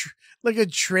 like a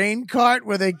train cart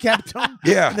where they kept them.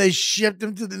 Yeah. And they shipped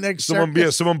them to the next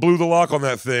circus. Someone blew the lock on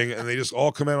that thing, and they just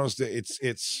all come out on stage.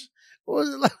 It's What was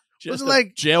it like? Just Was it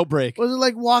like jailbreak? Was it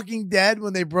like Walking Dead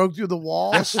when they broke through the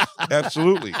wall? yes,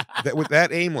 absolutely. With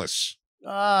that aimless,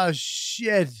 Oh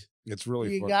shit! it's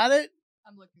really You fun. got it?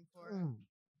 I'm looking for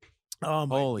it. Oh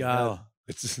my Holy god! hell.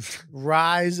 It's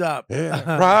Rise up!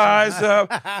 yeah. Rise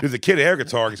up. Dude, the kid air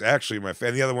guitar is actually my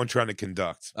fan. The other one trying to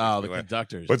conduct. Oh, the Anyway.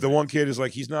 conductors. But the one kid is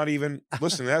like, he's not even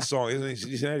listening to that song. He's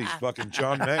fucking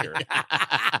John Mayer.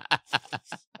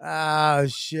 Oh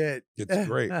shit! It's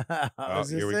great. Oh, is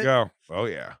Here this we it? go. Oh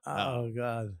yeah. Oh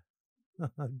god!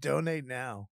 Donate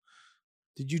now.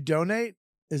 Did you donate?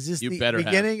 Is this You the better have.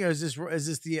 beginning, or is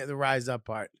this the rise up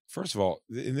part? First of all,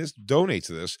 in this donate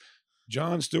to this,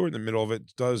 John Stewart in the middle of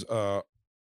it does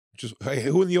just hey,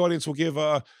 who in the audience will give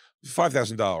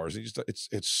 $5,000?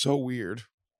 It's so weird,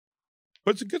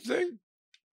 but it's a good thing.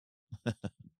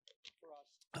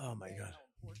 Oh my god!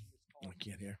 I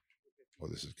can't hear. Oh,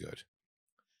 this is good.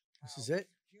 This is it.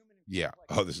 Yeah.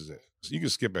 Oh, this is it. So you can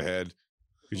skip ahead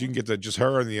because you can get just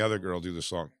her and the other girl do the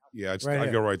song. Yeah, Right I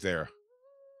here. go right there.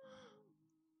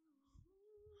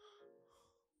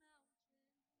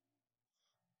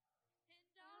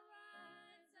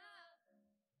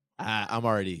 I'm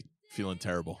already feeling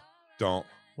terrible. Don't.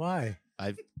 Why?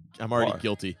 I'm already Why?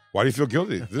 guilty Why do you feel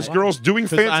guilty? This Why? girl's doing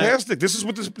 'Cause I- fantastic. This is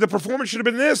what the performance should have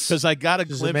been. This. because I got a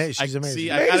She's glimpse. she's amazing. See,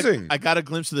 Amazing. I got a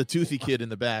glimpse of the toothy kid in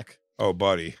the back. Oh,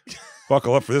 buddy,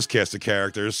 buckle up for this cast of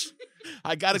characters.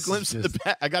 I got a This is glimpse of the just-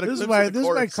 back. I got a This glimpse is why. of the This is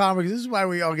why corpse. comics. This is why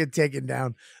we all get taken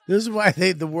down. This is why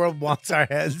the world wants our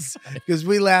heads because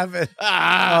we laugh at.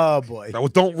 Ah! Oh boy! Now,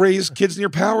 don't raise kids near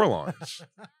power lines.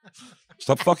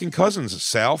 Stop fucking cousins,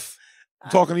 South.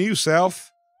 I'm talking to you, South.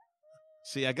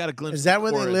 See, I got a glimpse. Is that of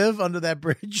where the they chorus. live under that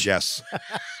bridge? Yes.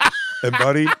 And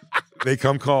buddy, they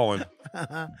come calling.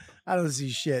 I don't see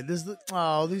shit. These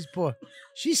poor.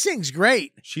 She sings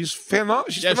great. She's phenomenal.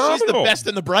 She's Yeah, phenomenal. she's the best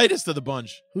and the brightest of the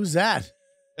bunch. Who's that?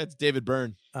 That's David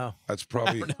Byrne. Oh, That's I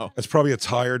probably don't know. that's probably a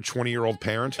tired 20-year-old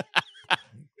parent.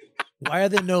 why are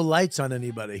there no lights on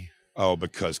anybody? Oh,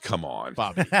 because come on.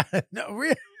 Bobby. No,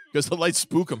 really? Because the lights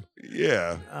spook him.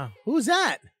 Yeah. Who's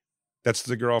that? That's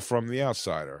the girl from The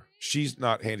Outsider. She's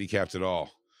not handicapped at all.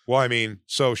 Well, I mean,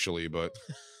 socially, but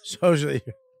Socially.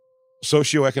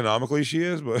 socioeconomically she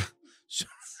is, but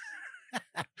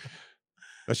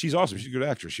no, she's awesome. She's a good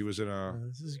actress. She was in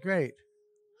This is great.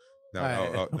 no, All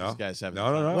right. no, These no. guys have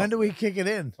No. When do we kick it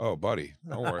in? Oh, buddy,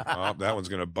 don't worry. Oh, that one's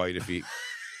gonna bite if he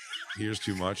hears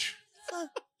too much.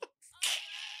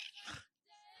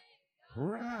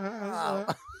 Rise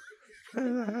up,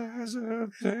 rise up,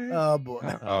 Oh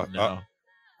boy. Oh, no.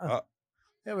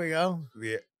 There we go.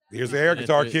 yeah. Here's the air It's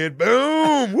guitar a- kid.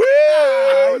 Boom! Woo!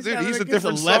 He's Dude, having he's a a good- He's a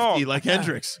different lefty song. like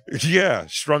Hendrix. Yeah,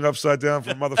 strung upside down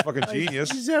for motherfucking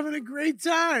genius. He's having a great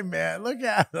time, man. Look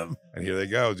at him. And here they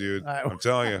go, dude. All right. I'm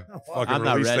telling you. Fucking I'm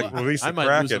not release ready. the release I the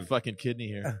might lose a Kraken. fucking kidney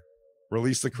here.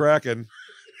 Release the Kraken.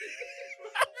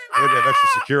 They had to have extra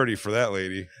security for that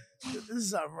lady. This is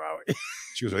something wrong. with-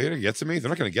 She goes, "Are they gonna get to me? They're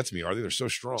not gonna get to me, are they? They're so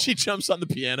strong." She jumps on the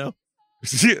piano.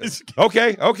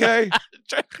 okay.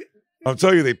 I'm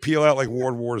telling you, they peel out like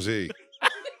World War Z.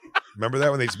 Remember that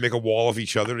when they just make a wall of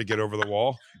each other to get over the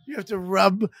wall? You have to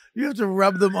rub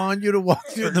them on you to walk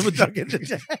through them without getting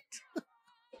attacked.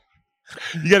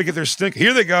 You got to get their stink.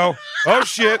 Here they go. Oh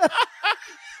shit!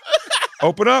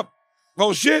 Open up.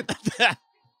 Oh shit!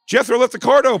 Jethro left the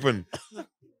card open.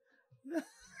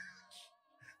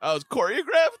 Oh, it's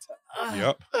choreographed.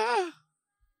 Yep.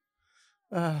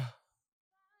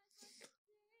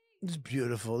 This is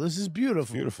beautiful. This is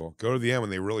beautiful. Beautiful. Go to the end when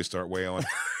they really start wailing.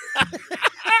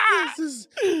 This is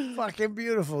fucking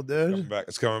beautiful, dude.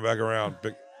 It's coming back around.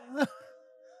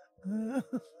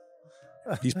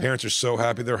 These parents are so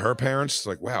happy they're her parents. It's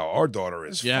like, wow, our daughter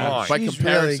is Yeah, fine. by She's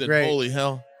comparison, really great. holy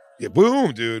hell. Yeah,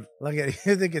 boom, dude. Look at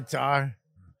hear the guitar.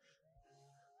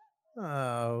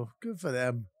 Oh, good for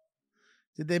them.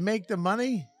 Did they make the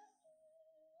money?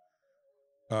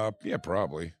 Yeah,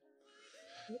 probably.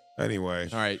 Anyway,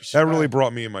 All right. that really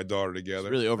brought me and my daughter together.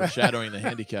 really overshadowing the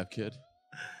handicapped kid.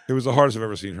 It was the hardest I've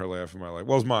ever seen her laugh in my life.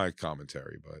 Well, it was my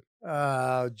commentary, but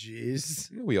Oh, jeez.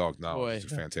 we all acknowledge Boy.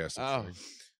 it's a fantastic Oh. thing.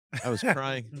 I was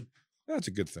crying. That's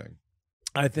a good thing.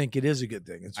 I think it is a good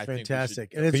thing. It's I think we should-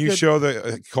 fantastic. And it's Can you good. show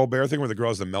the Colbert thing where the girl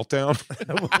has the meltdown?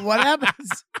 What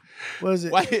happens? What is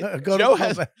it? Why- Go Joe to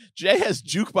has Jay has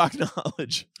jukebox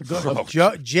knowledge. go,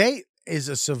 Joe, Jay is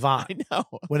a savant I know.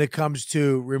 when it comes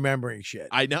to remembering shit.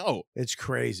 I know. It's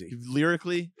crazy.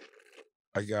 Lyrically,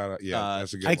 I got yeah.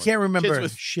 That's a good I one. can't remember Kids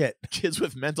with- shit. Kids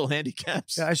with mental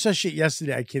handicaps. Yeah, I saw shit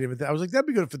yesterday. I can't even. I was like, that'd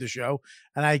be good for the show,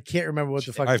 and I can't remember what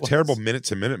the fuck. I have it was. terrible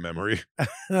minute-to-minute memory, but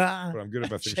Are I'm good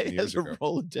about things Shay from has years a ago.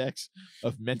 Rolodex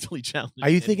of mentally challenged.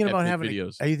 you thinking about handicapped having?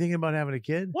 videos? Are you thinking about having a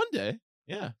kid? One day?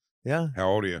 Yeah, Yeah. How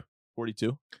old are you?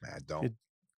 42. Nah, don't. It-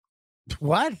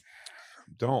 What?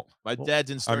 Don't. My Well, dad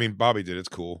didn't start. I mean, Bobby did. It's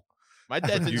cool. my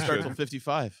dad you didn't start should. until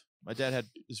 55. My dad had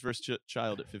his first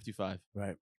child at 55,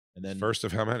 Right. and then First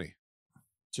of how many?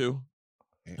 2,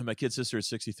 Yeah. and my kid sister is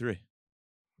 63.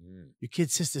 Your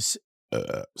kid's sister's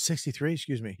 63.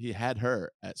 Excuse me. He had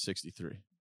her at 63.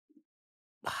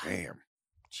 Damn.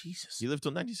 Jesus. He lived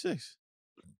till 96.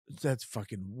 That's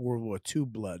fucking World War II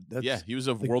blood. That's, Yeah, he was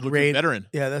a the World War great- II veteran.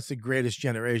 Yeah, that's the greatest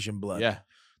generation blood. Yeah,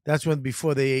 That's when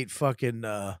before they ate fucking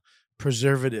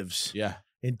preservatives yeah.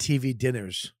 in TV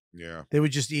dinners. Yeah. They were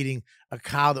just eating a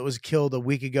cow that was killed a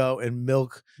week ago and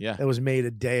milk Yeah. that was made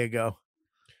a day ago.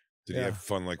 Did Yeah. he have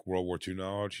fun like World War II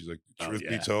knowledge? He's like, Oh, truth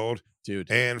be yeah. told,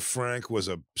 Dude. Anne Frank was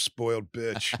a spoiled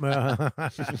bitch.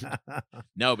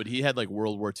 No, but he had like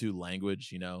World War II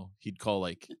language, you know. He'd call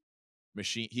like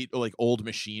like old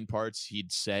machine parts,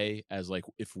 he'd say as like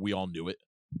if we all knew it.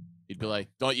 He'd be like,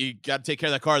 "Don't you got to take care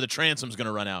of that car? The transom's going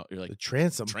to run out." You're like, The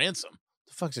transom. "Transom?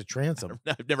 The fuck's a transom?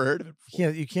 I've never heard of it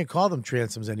before." You can't call them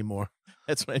transoms anymore.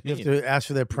 That's what I You mean. have to ask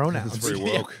for their pronouns. That's pretty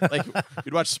Yeah, woke. like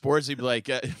you'd watch sports, he'd be like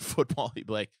football, he'd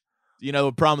be like, "You know,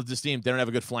 the problem with this team, they don't have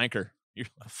a good flanker." You're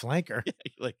A flanker.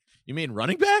 like, "You mean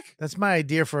running back?" That's my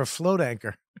idea for a float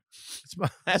anchor. I'm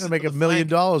That's gonna make the $1 million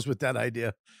flank. with that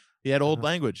idea. He had old Uh-huh.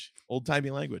 language, old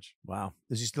timey language. Wow.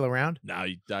 Is he still around? No,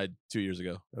 he died 2 years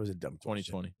ago, That was a dumb question.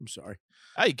 2020. I'm sorry.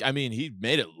 I mean, he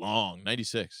made it long,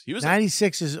 96. He was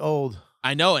 96 is old.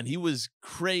 I know, and he was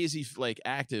crazy, like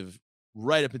active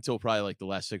right up until probably like the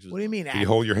last 6 years. What do you mean? He'd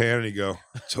hold your hand and he'd go,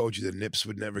 I told you the nips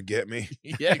would never get me.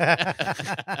 Yeah,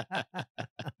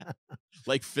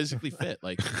 like physically fit,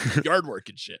 like yard work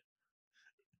and shit.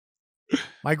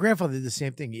 My grandfather did the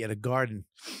same thing. He had a garden.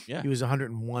 Yeah. He was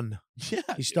 101. Yeah,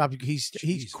 He stopped.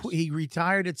 He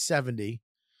retired at 70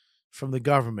 from the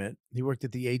government. He worked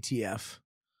at the ATF,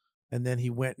 and then he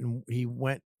went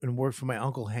and worked for my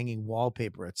uncle hanging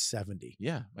wallpaper at 70.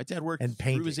 yeah. My dad worked And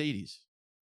through his painting. 80s.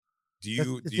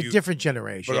 It's a different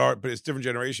generation. but it's different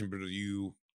generation, but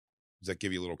does that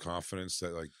give you a little confidence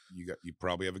that like you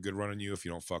probably have a good run on you if you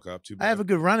don't fuck up too bad? I have a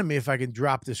good run on me if I can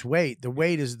drop this weight. The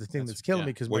weight is the thing that's killing yeah.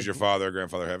 me because Was your father or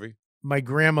grandfather heavy? my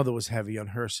grandmother was heavy on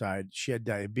her side. She had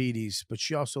diabetes, but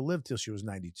she also lived till she was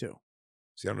 92.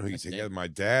 See, I don't know who you That's take. damn- My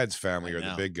dad's family I are the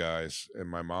know. big guys, and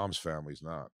my mom's family's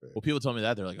not. Big. Well, people tell me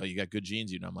that they're like, "Oh, you got good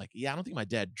genes," you know. I'm like, "Yeah, I don't think my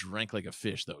dad drank like a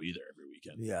fish though either every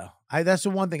weekend." Yeah. That's the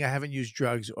one thing I haven't used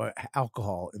drugs or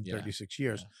alcohol in Yeah. 36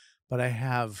 years, Yeah. but I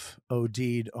have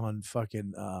OD'd on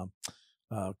fucking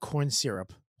corn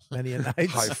syrup many a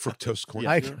nights. High fructose corn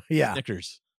I- syrup. yeah.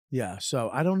 Snickers. Yeah. So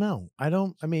I don't know. I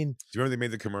mean, Do you remember they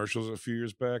made the commercials a few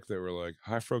years back that were like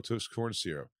high fructose corn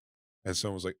syrup? And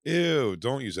someone was like, ew,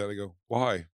 don't use that. I go,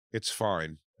 why? It's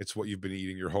fine. It's what you've been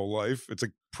eating your whole life. It's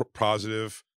like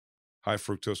positive high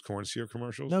fructose corn syrup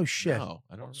commercials. no shit. No,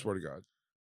 I I don't swear to God.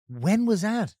 When was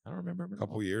that? I don't remember. A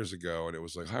couple years ago, and it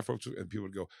was like high fructose, and people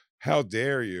would go, how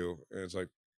dare you? And it's like,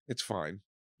 it's fine.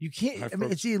 You can't. High I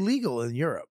mean, it's fructose. illegal in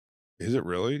Europe. Is it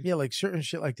really? Yeah, like certain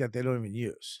shit like that they don't even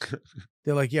use.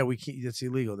 They're like, yeah, we can't. That's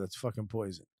illegal. That's fucking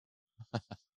poison.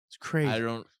 It's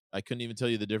crazy. I couldn't even tell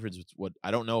you the difference.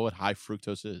 I don't know what high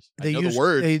fructose is. I They know use the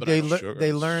words, they but I they, don't- lear- Sugar-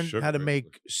 they learned sugar, how to basically.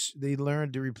 make. They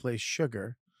learned to replace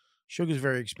sugar. Sugar is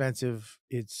very expensive.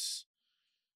 It's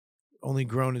only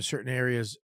grown in certain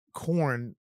areas.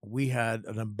 Corn we had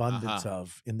an abundance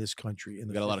of in this country. In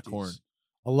the We got a lot of 50s. corn.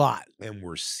 A lot. And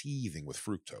we're seething with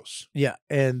fructose. Yeah,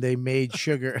 and they made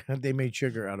sugar. They made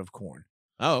sugar out of corn.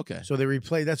 Oh, okay. So they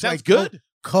replaced. That's Sounds why good.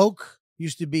 Coke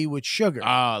used to be with sugar.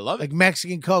 I love it. Like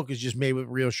Mexican Coke is just made with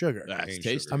real sugar. That's cane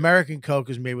tasty. sugar. American Coke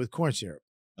is made with corn syrup.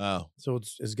 Oh, So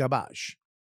it's garbage.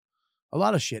 A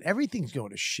lot of shit. Everything's going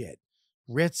to shit.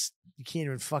 Ritz, you can't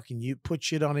even fucking put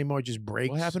shit on anymore. It just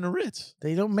breaks. what happened to Ritz?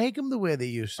 They don't make them the way they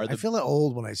used to. Are I the- feel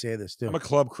old when I say this too. I'm a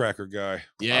club cracker guy.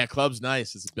 Yeah, club's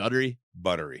nice. It's buttery.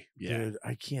 Buttery. Yeah. Dude,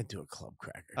 I can't do a club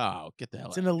cracker. Oh, get the hell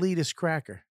It's out. an elitist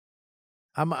cracker.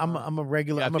 I'm a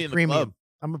regular. Yeah, I'm a be in the premium. club.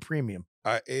 I'm a premium.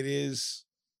 It is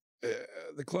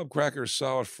the club cracker is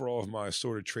solid for all of my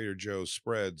assorted Trader Joe's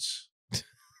spreads.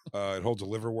 It holds a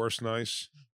liverwurst nice.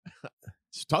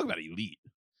 So talk about elite.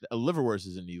 A liverwurst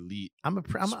is an elite. I'm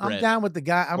Spread. down with the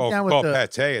guy. I'm well, if down you with call the.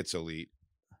 pate, it's elite.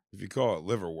 If you call it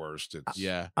liverwurst, it's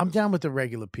Yeah. I'm down with the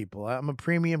regular people. I'm a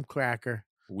premium cracker.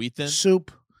 Wheat thin?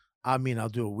 Soup. I mean, I'll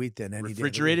do a wheat thin any day.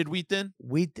 Refrigerated wheat thin?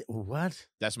 What?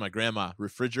 That's my grandma.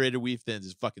 Refrigerated wheat thins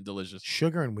is fucking delicious.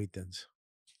 Sugar and wheat thins.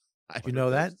 I You know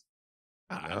that?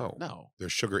 No. No.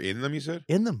 There's sugar in them, you said?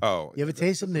 In them. Oh. You ever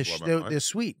taste them? that's They're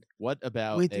sweet. What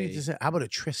about Wheat thins. How about a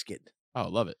Triscuit? Oh,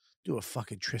 love it. Do a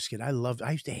fucking Triscuit.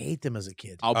 I used to hate them as a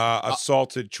kid. A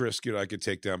salted Triscuit I could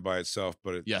take down by itself,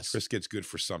 but Yes. Triscuit's good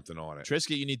for something on it.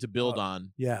 Triscuit you need to build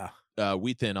on. Yeah.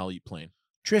 Wheat thin I'll eat plain.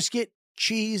 Triscuit,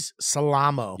 cheese,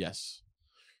 salamo. Yes.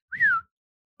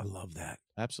 I love that.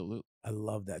 Absolutely. I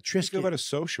love that. Let's go about Triscuit. a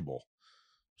sociable.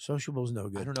 Sociable's no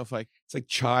good. I don't know if I It's like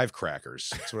chive crackers.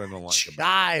 That's what I don't like about it.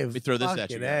 Chive. let me throw this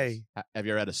at you Fucking guys. A. Have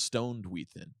you ever had a stoned wheat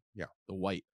thin? Yeah. The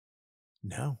white.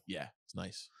 No. Yeah, it's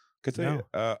nice. Could tell you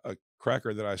a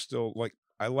cracker that I still like.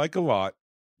 I like a lot.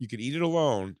 You can eat it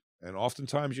alone, and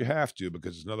oftentimes you have to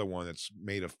because it's another one that's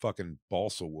made of fucking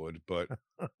balsa wood. But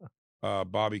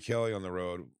Bobby Kelly on the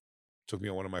road took me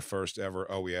on one of my first ever.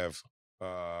 Oh, we have.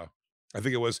 I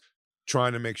think it was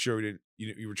trying to make sure we didn't.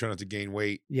 You were trying not to gain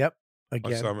weight Yep. on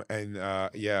Again. some, and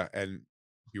and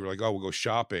you were like, oh, we'll go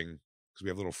shopping because we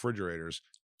have little refrigerators,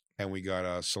 and we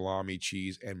got salami,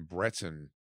 cheese, and Breton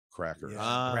crackers.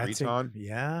 Ah, Breton. Breton.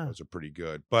 Yeah. Those are pretty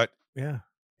good, but Yeah.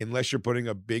 unless you're putting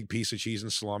a big piece of cheese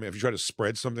and salami, if you try to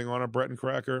spread something on a Breton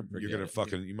cracker, Forget you're gonna it.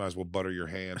 fucking. You might as well butter your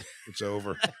hand. It's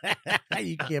over.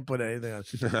 You can't put anything on.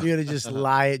 You gotta just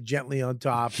lie it gently on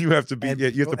top. You have to be. And-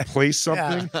 You have to place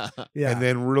something, Yeah. and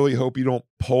then really hope you don't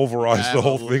pulverize the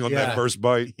whole thing on Yeah. that first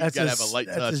bite. That's gotta as, have a light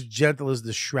that's touch. as gentle as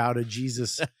the shroud of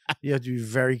Jesus. You have to be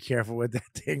very careful with that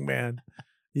thing, man.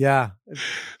 Yeah.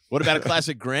 What about a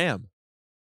classic graham?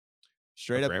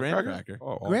 Straight A up graham cracker. Oh,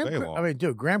 all Graham day cra- long. I mean,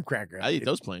 dude, graham cracker. I eat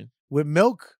those plain. With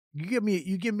milk. You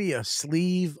give me a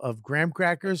sleeve of graham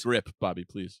crackers. Grip, Bobby,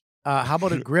 please. How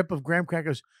about a grip of graham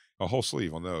crackers? A whole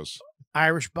sleeve on those.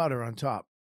 Irish butter on top.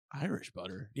 Irish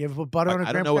butter. You ever put butter on a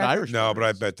I graham don't know what cracker? Irish No, butter but I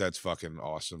is. bet that's fucking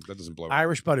awesome. That doesn't blow.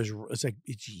 Irish butter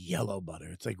it's yellow butter.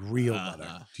 It's like real butter.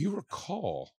 Uh-huh. Do you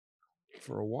recall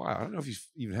for a while? I don't know if you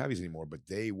even have these anymore, but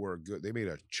they were good. They made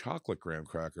a chocolate graham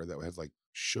cracker that had like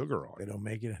sugar on They it. don't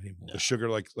make it anymore. The sugar,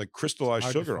 like crystallized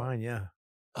Hard to sugar on it. find, yeah.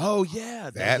 Oh yeah,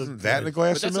 That those are and that in a good.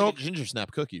 glass But of that's milk. like a ginger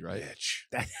snap cookie, right? Bitch.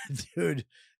 Dude,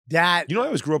 that You know, I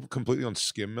always grew up completely on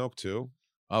skim milk too.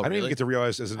 Oh, I didn't even really? get to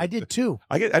realize I did too.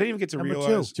 I didn't even get to Number two.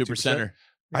 realize 2%.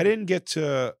 I didn't get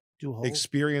to Do whole.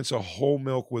 experience a whole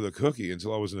milk with a cookie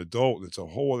until I was an adult. It's a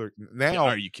whole other now.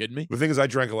 Are you kidding me? The thing is, I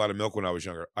drank a lot of milk when I was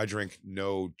younger. I drink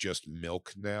just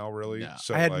milk now, really. No.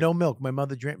 So I had like, no milk. My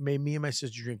mother made me and my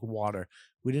sister drink water.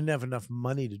 We didn't have enough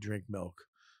money to drink milk.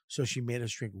 So she made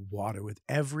us drink water with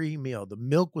every meal. The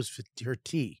milk was for her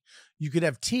tea. You could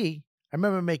have tea. I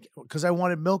remember because I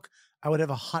wanted milk, I would have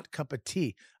a hot cup of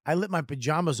tea. I lit my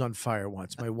pajamas on fire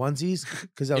once, my onesies,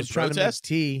 because I In was trying protest?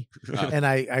 to make tea Oh. and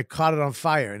I caught it on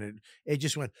fire and it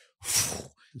just went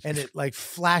and it like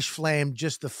flash flamed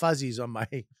just the fuzzies on my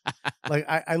like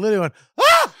I literally went,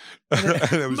 ah! and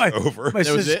it was over. My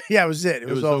That was sister- it? Yeah, it was it. It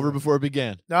was over before it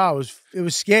began. No, it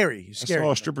was scary. It was I scary.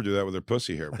 saw a stripper do that with her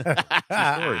pussy hair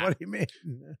What do you mean?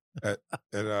 at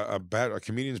a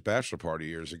comedian's bachelor party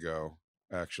years ago.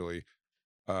 Actually,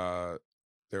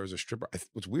 there was a stripper.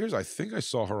 What's weird is I think I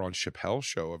saw her on Chappelle's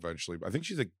show eventually. I think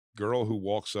she's a girl who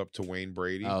walks up to Wayne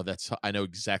Brady. Oh, I know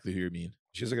exactly who you mean.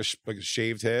 She has like a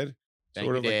shaved head. Thank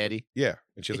sort you, of like- Daddy. Yeah,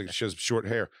 and she has short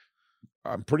hair.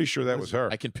 I'm pretty sure that was her.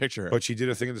 I can picture her. But she did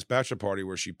a thing at this bachelor party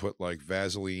where she put like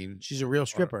Vaseline. She's a real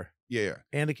stripper Yeah.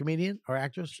 and a comedian or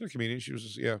actress. She's a comedian. She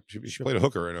was she played a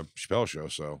hooker in a Chappelle show.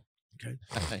 So,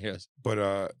 Yes.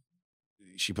 but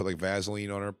she put like Vaseline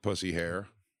on her pussy hair,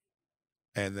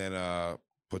 and then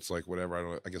puts like whatever, I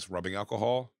don't know, I guess rubbing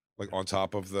alcohol like on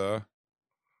top of the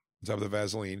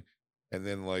Vaseline, and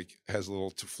then like has a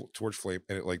little torch flame,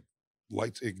 and it like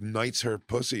ignites her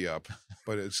pussy up.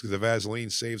 But it's the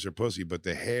Vaseline saves her pussy, but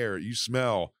the hair, you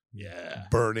smell Yeah.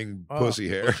 burning Oh. pussy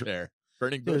hair. Bush hair.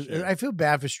 Burning bush Dude, hair. I feel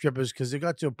bad for strippers because it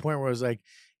got to a point where it was like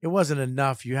it wasn't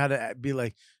enough. You had to be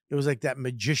like it was like that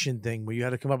magician thing where you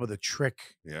had to come up with a trick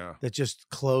Yeah, that just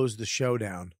closed the show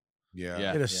down. yeah.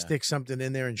 Yeah. You had to stick something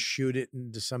in there and shoot it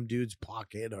into some dude's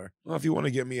pocket or Well, if you want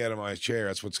to get me out of my chair,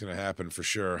 that's what's going to happen for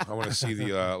sure. I want to see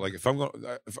the like if I'm going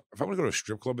if I want to go to a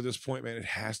strip club at this point, man, it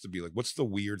has to be like what's the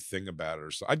weird thing about it?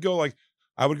 Or so I'd go like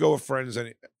I would go with friends,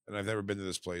 and I've never been to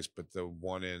this place, but the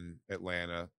one in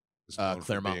Atlanta, is known for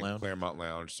Claremont being Lounge? Claremont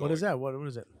Lounge. So what is like, that? What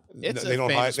is it? It's they a don't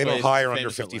famous they don't place, hire under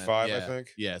famous Atlanta. 55. I Yeah. think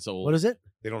Yeah, it's old. What is it?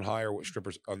 they don't hire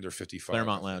strippers under 55. Claremont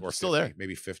I think, Lounge. or It's still 50, there.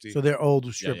 maybe 50. So they're old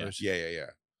yeah. strippers. yeah.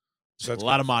 So A that's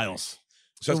lot of kinda funny. miles.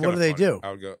 So that's what kinda do they funny. do?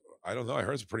 I would go. I don't know. I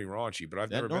heard it's pretty raunchy, but I've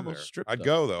That never been normal there. strip I'd club.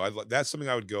 go though. That's something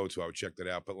I would go to. I would check that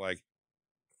out. But like,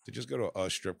 to just go to a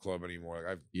strip club anymore. Like, I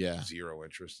have Yeah. zero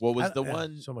interest. What was I- the yeah,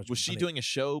 one? so much was she money. doing a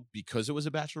show because it was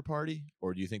a bachelor party,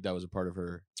 or do you think that was a part of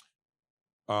her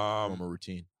normal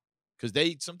routine? Because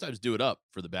they sometimes do it up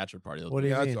for the bachelor party. What do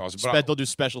you yeah, mean? that's awesome. But They'll do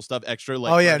special stuff extra.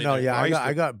 Like Oh yeah, running no, their- yeah. I used to-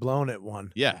 I got blown at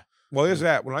one yeah. well, there's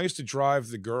that. When I used to drive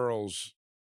the girls,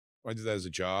 I did that as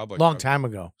a job. Like, long time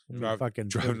ago. We drive- fucking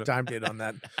put a driving- time date on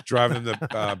that. driving them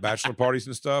to bachelor parties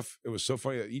and stuff. It was so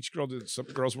funny. Each girl did. Some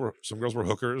girls were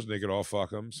hookers and they could all fuck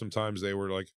them. Sometimes they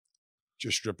were like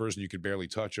just strippers and you could barely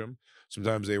touch them.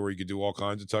 Sometimes they were you could do all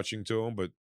kinds of touching to them, but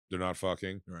they're not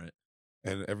fucking, Right.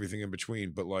 and everything in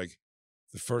between. But like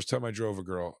the first time I drove a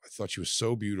girl, I thought she was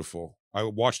so beautiful. I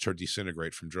watched her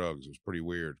disintegrate from drugs. It was pretty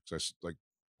weird because I like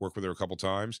worked with her a couple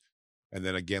times, and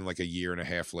then again like a year and a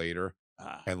half later.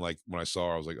 And like when I saw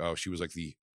her, I was like, oh, she was like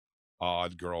the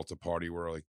odd girl at the party where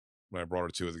like when I brought her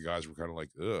to, the guys were kind of like,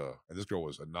 ugh. And this girl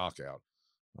was a knockout.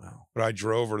 Wow. But I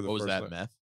drove her to the What was first that, night-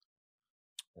 meth?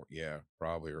 Yeah,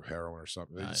 probably, or heroin or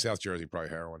something. In Nice. South Jersey, probably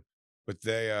heroin. But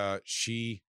the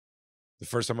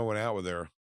first time I went out with her,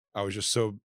 I was just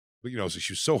so, so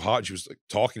she was so hot. She was like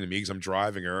talking to me because I'm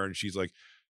driving her, and she's like,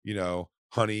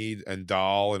 honeyed and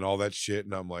doll and all that shit.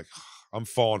 And I'm like, I'm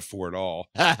falling for it all.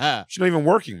 She's not even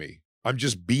working me. I'm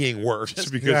just being worked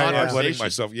Just because Yeah, I'm yeah. letting conversation.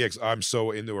 myself. Yeah, 'cause I'm so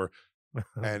into her.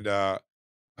 And I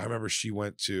remember she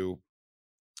went to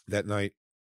that night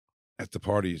at the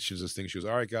party. She was this thing. She goes,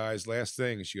 all right, guys, last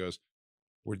thing. And she goes,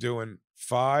 we're doing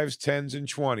 5s, 10s, and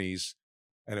 20s.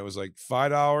 And it was like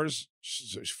 $5.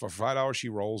 For $5, she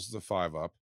rolls the 5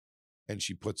 up and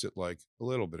she puts it like a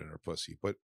little bit in her pussy.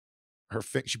 But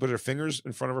she put her fingers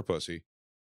in front of her pussy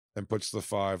and puts the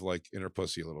 5 like in her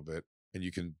pussy a little bit, and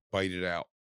you can bite it out.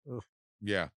 Ugh.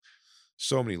 Yeah.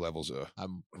 So many levels of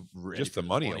I'm ready just for the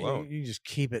money 20. alone. You just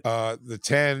keep it. The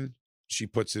 10, she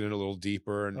puts it in a little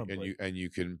deeper, and, Oh, boy. you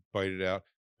can bite it out.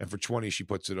 And for 20, she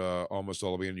puts it almost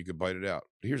all the way in. You can bite it out.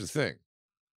 Here's the thing: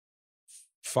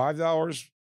 $5,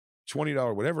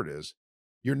 $20, whatever it is,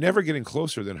 you're never getting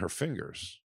closer than her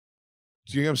fingers.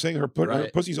 Do you know what I'm saying? Her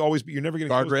Right. pussy's always. You're never getting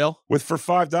closer. Guardrail. With for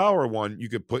 $5 one, you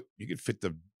could fit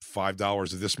the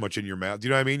 $5 of this much in your mouth. Do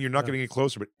you know what I mean? You're not Yeah. going to get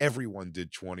closer, but everyone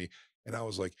did 20. And I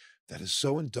was like, that is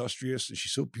so industrious, and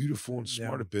she's so beautiful and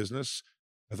smart Yeah. at business.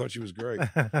 I thought she was great.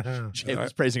 James I-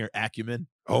 was praising her acumen.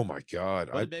 Oh my God.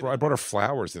 Well, I maybe- brought her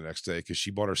flowers the next day because she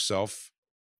bought herself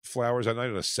flowers that night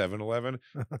at a 7-Eleven.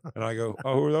 And I go,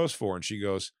 oh, who are those for? And she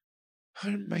goes,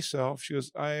 myself. She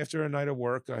goes, after a night of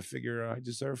work, I figure I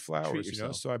deserve flowers,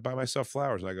 yourself. So I buy myself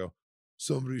flowers. And I go,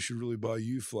 somebody should really buy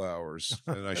you flowers.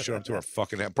 And I showed up to her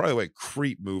fucking house. Probably like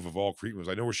creep move of all creep moves.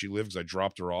 I know where she lives because I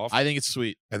dropped her off I think it's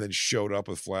sweet. and then showed up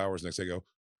with flowers. Next day I go,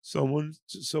 someone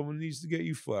needs to get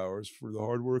you flowers for the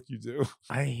hard work you do.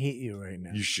 I hate you right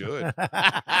now. You should.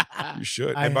 You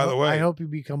should. I And by the hope- way, I hope you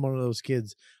become one of those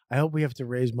kids. I hope we have to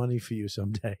raise money for you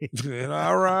someday. and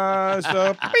I rise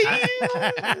up,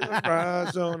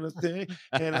 rise on the thing,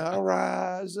 and I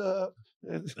rise up.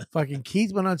 And- Fucking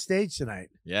Keith went on stage tonight.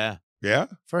 Yeah. yeah,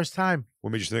 First time.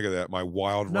 what made you think of that? My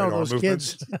wild No, right arm those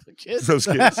movements. kids. Those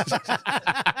kids.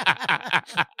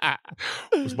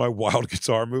 Was my wild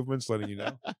guitar movements letting you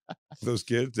know? Those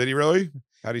kids. Did he really?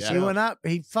 How do you Yeah. see He him? went up.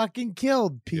 He fucking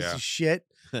killed. Piece Yeah. of shit.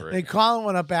 Great. And Colin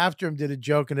went up after him, did a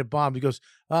joke, and it bombed. He goes,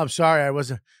 "Oh, I'm sorry,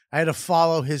 I had to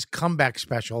follow his comeback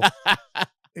special."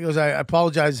 He goes, "I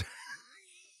apologize."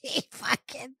 He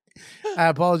fucking. I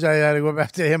apologize. I had to go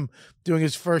back to him doing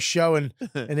his first show in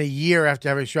a year after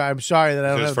having a show. I'm sorry that I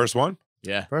Is don't that his have first one?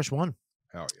 Yeah. first one.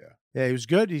 Hell yeah. Yeah, he was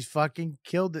good. He fucking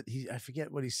killed it. I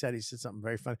forget what he said. He said something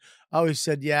very funny. Oh, he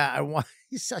said, "Yeah, I want."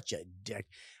 He's such a dick.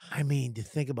 I mean, to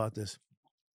think about this.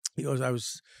 He goes, "I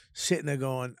was sitting there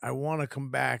going, I want to come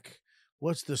back.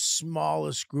 What's the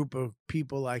smallest group of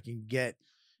people I can get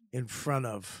in front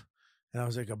of?" And I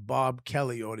was like, a Bob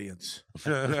Kelly audience.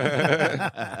 And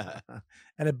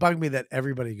it bugged me that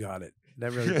everybody got it.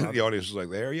 That really bothered me. The audience was like,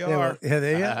 there you Yeah, are.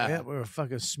 yeah, we're a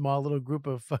fucking small little group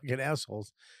of fucking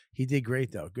assholes. He did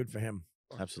great though. Good for him.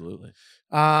 Absolutely.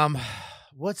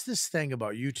 What's this thing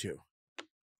about you two?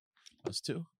 Us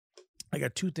too. I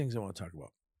got two things I want to talk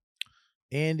about.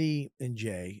 Andy and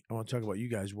Jay, I want to talk about you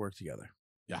guys work together.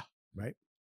 Yeah. Right?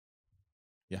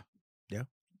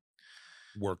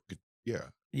 Work. Yeah.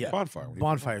 Yeah. Bonfire. What do you-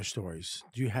 Bonfire stories.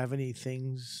 Do you have any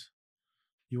things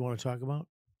you want to talk about?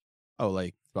 Oh,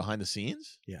 like behind the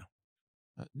scenes? Yeah.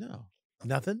 No.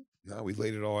 Nothing? No, we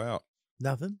laid it all out.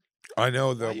 Nothing? I know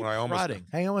Why that are you when I almost prodding?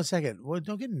 Hang on one second. Well,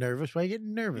 don't get nervous. Why are you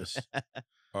getting nervous?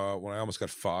 when I almost got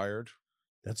fired.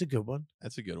 That's a good one.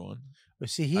 That's a good one. But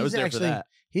see, I was he's there for actually that.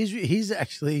 he's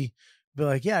actually Be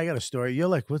like, yeah, I got a story. You're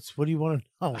like, what do you want to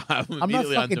know? I'm not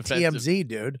immediately on fucking defensive. TMZ,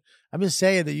 dude. I'm just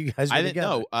saying that you guys were I didn't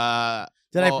together. know.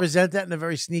 Did I well, present that in a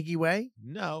very sneaky way?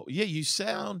 No. Yeah, you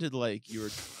sounded like you were.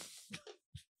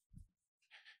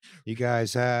 You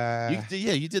guys,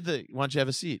 You did the. Why don't you have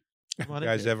a seat? Come on you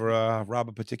in guys here. ever rob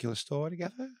a particular store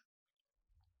together?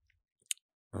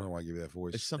 I don't know why I give you that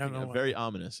voice. It's something know why. very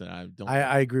ominous, and I don't.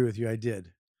 I agree with you. I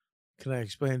did. Can I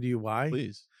explain to you why?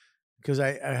 Please. Because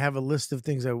I have a list of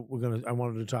things I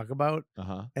wanted to talk about,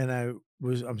 and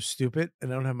I'm stupid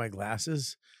and I don't have my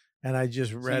glasses, and I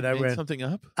just read. I read something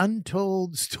up.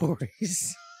 untold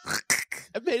stories.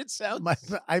 I made it sound.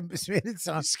 I made it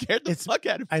sound. Scared the fuck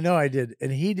out of me. I know I did,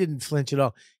 and he didn't flinch at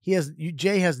all.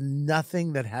 Jay has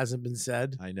nothing that hasn't been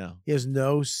said. I know. He has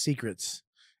no secrets,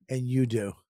 and you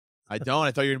do. I don't.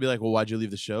 I thought you were gonna be like, well, why'd you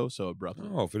leave the show so abruptly?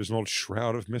 Oh, if it is an old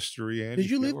shroud of mystery, Andy.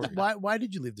 Did you leave? Fiore. Why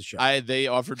did you leave the show? They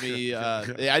offered me. I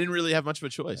didn't really have much of a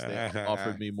choice. They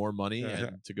offered me more money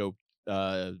and to go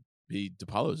be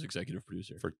DePaulo's executive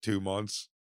producer For 2 months.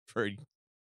 for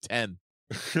 10.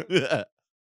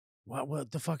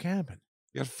 What the fuck happened?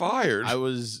 You got fired. I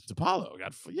was DePaulo. He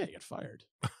got fired.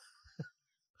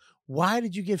 Why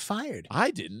did you get fired?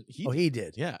 I didn't. He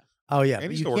did. Yeah. Oh yeah, And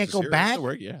but he you still can't works go this year. back. Still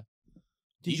work, yeah.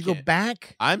 Did He you go can't.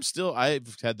 back? I've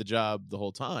had the job the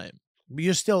whole time. But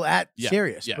you're still at Yeah,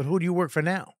 Sirius. yeah. But who do you work for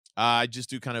now? I just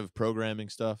do kind of programming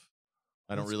stuff.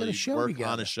 I don't Let's get a really show work together.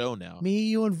 on a show now. Me,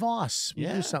 you, and Voss.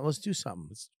 Yeah. Let's do something.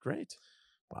 It's great.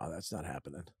 Wow, that's not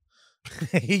happening.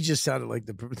 He just sounded like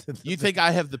the. You think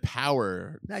I have the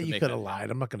power? No, to you make could that have lied.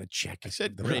 happen. I'm not going to check. I if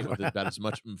said the- great with about as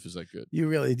much oomph as I could. You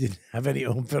really didn't have any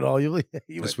oomph at all. You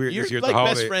This weird. You're This year at like the best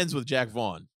holiday. friends with Jack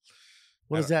Vaughn.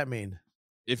 what does that mean?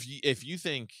 If you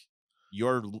think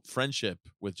your friendship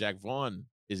with Jack Vaughn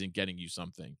isn't getting you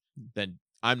something, then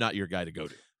I'm not your guy to go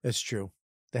to. That's true.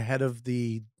 The head of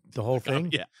the whole thing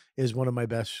Yeah. is one of my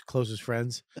closest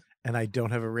friends, and I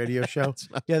don't have a radio show. It's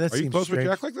not- Yeah, that Are you seems close strange.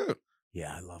 with Jack like that?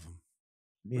 Yeah, I love him.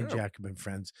 Me and Yeah. Jack have been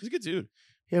friends. He's a good dude.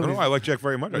 Yeah, I don't know. I like Jack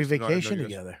very much. I we just didn't know- I didn't know vacation you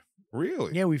guys- together.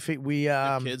 Really? Yeah, we You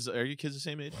have kids? Are your kids the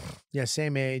same age? Yeah,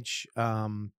 same age.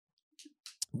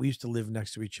 We used to live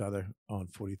next to each other on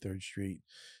 43rd Street.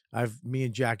 Me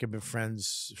and Jack have been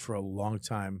friends for a long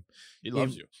time. He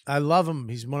loves you. I love him.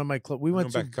 He's one of my we Going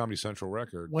went back to to Comedy Central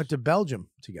Records. went to Belgium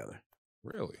together.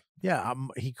 Really? Yeah,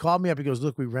 he called me up. He goes,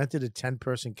 "Look, we rented a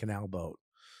 10-person canal boat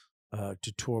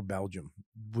to tour Belgium.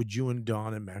 Would you and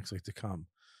Dawn and Max like to come?"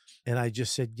 And I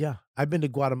just said, "Yeah." I've been to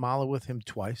Guatemala with him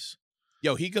twice.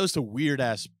 Yo, he goes to weird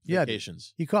ass Yeah,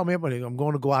 vacations. He called me up and he goes, "I'm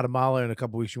going to Guatemala in a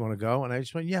couple weeks. You want to go?" And I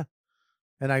just went, "Yeah."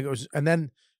 And I goes, and then,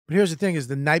 but here's the thing: is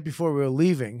the night before we were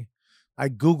leaving, I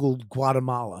Googled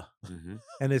Guatemala Mm-hmm.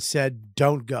 and it said,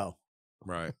 "Don't go."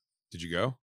 Right. Did you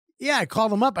go? Yeah, I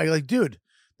called him up. I like, dude,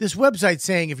 this website's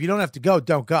saying if you don't have to go,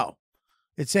 don't go.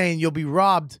 It's saying you'll be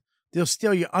robbed. They'll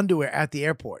steal your underwear at the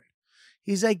airport.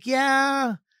 He's like,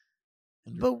 "Yeah,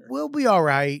 but we'll be all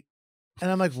right."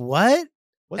 And I'm like, "What?"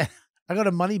 What? I got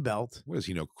a money belt. What does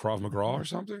he know? Krav McGraw or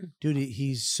something? Dude,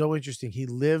 he's so interesting. He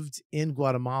lived in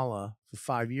Guatemala for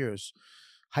 5 years,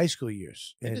 high school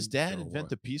years. Did his dad so invent what?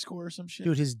 the Peace Corps or some shit?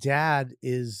 Dude, his dad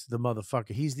is the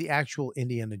motherfucker. He's the actual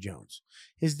Indiana Jones.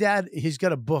 His dad, he's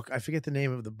got a book. I forget the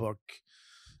name of the book.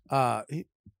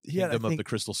 He had, I Kingdom of think, the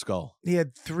Crystal Skull.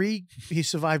 he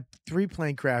survived 3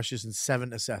 plane crashes and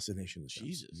 7 assassinations.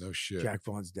 Jesus. No shit. Jack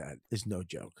Vaughn's dad is no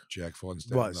joke. Jack Vaughn's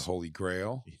dad and the Was. Holy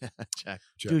Grail. Yeah, Jack.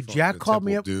 Dude, Vaughn, Jack the called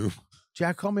me Temple up- of Doom.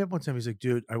 Jack called me up one time. He's like,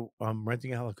 "Dude, I'm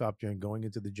renting a helicopter and going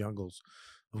into the jungles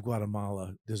of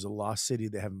Guatemala. There's a lost city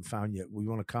they haven't found yet. We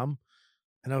want to come?"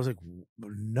 And I was like,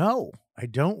 "No, I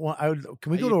don't want.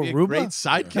 Can we go You'd to be a Aruba?" great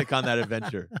sidekick on that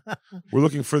adventure. We're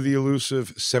looking for the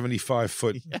elusive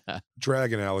 75-foot Yeah,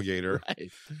 dragon alligator.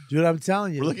 right. Dude, I'm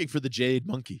telling you. We're looking for the Jade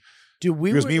Monkey. Dude, we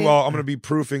Because were in- meanwhile, I'm going to be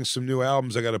proofing some new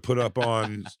albums I got to put up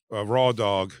on Raw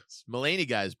Dog. This Mulaney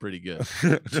guy's pretty good.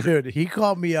 Dude, he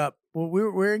called me up. Well,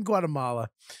 we're in Guatemala.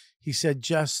 He said,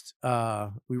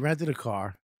 we rented a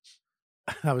car.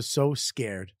 I was so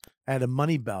scared. I had a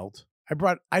money belt.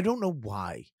 I don't know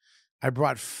why. I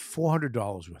brought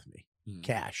 $400 with me, Hmm.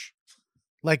 cash.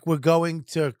 Like we're going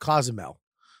to Cozumel.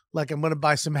 Like I'm going to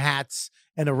buy some hats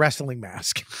and a wrestling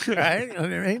mask. Right? You know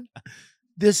what I mean?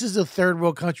 This is a third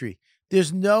world country.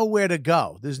 There's nowhere to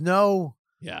go. There's no,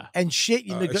 Yeah. and shit.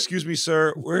 Excuse me,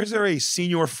 sir. Where is there a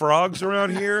Senior Frogs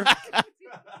around here?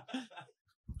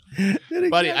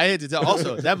 Buddy, I had to tell.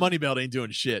 Also, that money belt ain't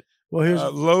doing shit. well, here's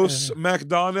Los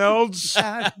McDonald's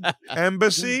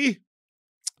Embassy.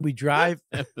 we drive.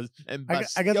 And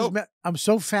I got this. I'm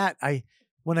so fat.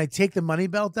 When I take the money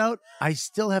belt out, I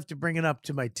still have to bring it up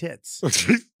to my tits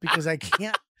because I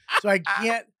can't. So I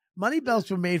can't money belts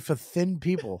were made for thin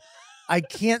people. I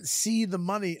can't see the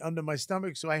money under my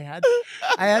stomach, so I had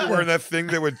Wearing that thing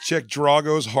that would check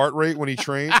Drago's heart rate when he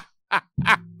trained.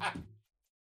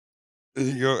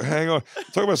 You go, hang on.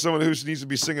 Talk about someone who needs to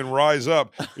be singing "Rise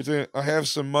Up." You're saying, I have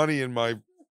some money in my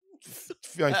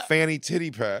fanny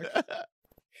titty pack.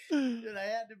 Dude, I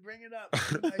had to bring it up.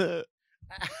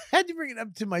 I had to bring it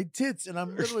up to my tits, and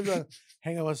I'm literally going,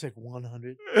 hang on, it's like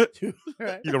 100. Two,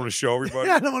 right? You don't want to show everybody?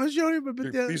 Yeah, I don't want to show you, but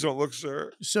Please don't look,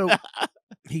 sir. So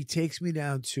he takes me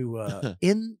down to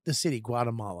in the city,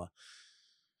 Guatemala.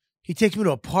 He takes me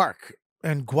to a park,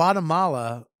 and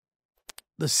Guatemala,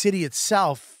 the city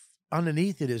itself,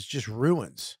 underneath it is just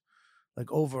ruins.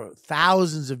 Like over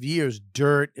thousands of years,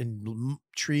 dirt and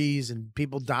trees and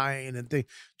people dying and things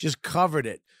just covered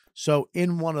it. So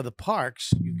in one of the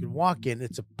parks, you can walk in.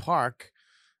 It's a park,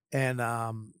 and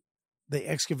they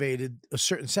excavated a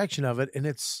certain section of it, and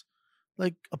it's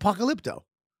like apocalypto.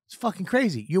 It's fucking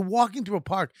crazy. You're walking through a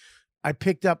park. I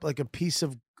picked up like a piece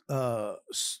of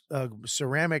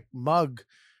ceramic mug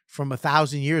from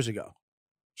 1,000 years ago.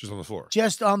 Just on the floor.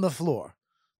 Just on the floor.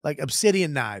 Like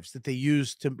obsidian knives that they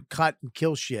use to cut and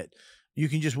kill shit. You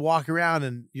can just walk around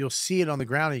and you'll see it on the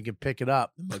ground and you can pick it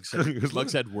up. Mug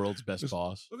said world's best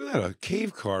boss. Look at that, a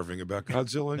cave carving about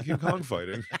Godzilla and King Kong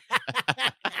fighting.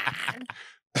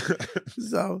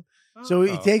 So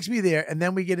he takes me there, and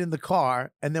then we get in the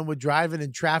car, and then we're driving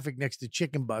in traffic next to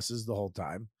chicken buses the whole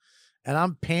time. And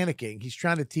I'm panicking. He's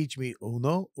trying to teach me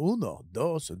uno,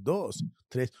 dos,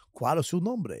 tres, cuál es su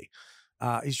nombre.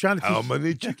 He's trying to teach How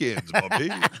many chickens,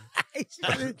 Bobby?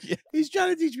 he's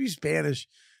trying to teach me Spanish.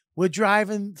 We're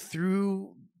driving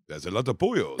through. There's a lot of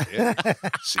pollos. Yeah.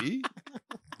 See?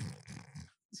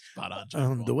 Spot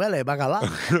on. Duele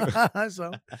bacalao.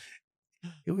 So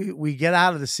we get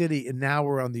out of the city, and now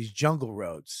we're on these jungle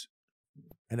roads.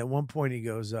 And at one point he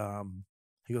goes,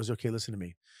 okay, listen to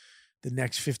me. The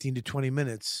next 15 to 20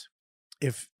 minutes,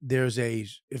 if there's a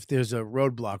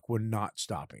roadblock, we're not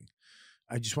stopping.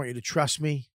 I just want you to trust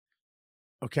me.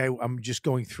 Okay, I'm just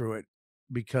going through it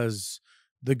because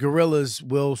the guerrillas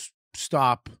will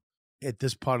stop at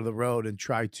this part of the road and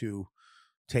try to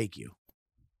take you.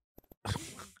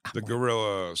 The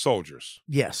guerrilla soldiers.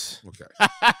 Yes. Okay.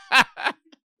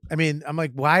 I mean, I'm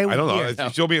like, why? I don't know.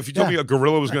 If you told me a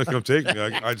gorilla was going to come take me,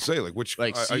 I'd say like which,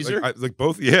 like Caesar, like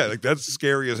both. Yeah, like that's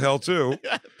scary as hell too.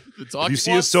 If you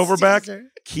see a Caesar. silverback,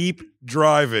 keep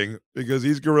driving because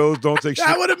these gorillas don't take shit.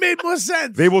 That would have made more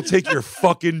sense. They will take your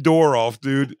fucking door off,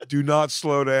 dude. Do not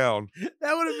slow down.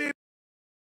 That would have made.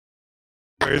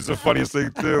 It's the funniest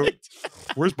thing too.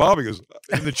 Where's Bobby? He goes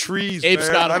in the trees. Abe's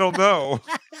Man. got him. I don't know.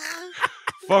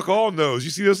 Fuck all knows. You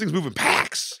see those things moving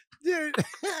packs. Dude,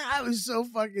 I was so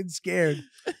fucking scared.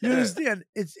 You understand?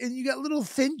 And you got little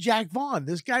thin Jack Vaughn.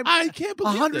 This guy, I can't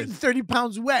believe 130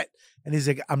 pounds wet. And he's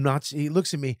like, he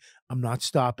looks at me. I'm not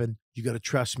stopping. You got to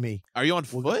trust me. Are you on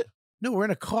foot? No, we're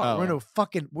in a car. Oh.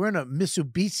 We're in a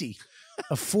Mitsubishi,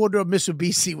 a 4-door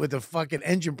Mitsubishi with the fucking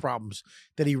engine problems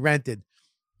that he rented.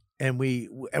 And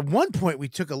at one point we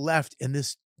took a left, and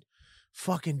this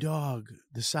fucking dog,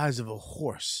 the size of a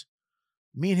horse,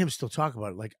 me and him still talk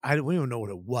about it. Like, we don't even know what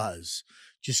it was.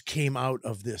 Just came out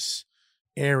of this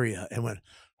area and went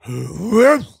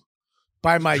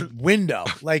by my window.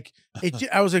 Like,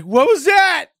 I was like, what was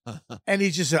that? And he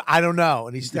just said, I don't know.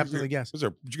 And he stepped on the gas.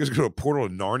 Did you guys go to a portal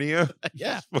of Narnia?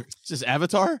 Yeah. Is this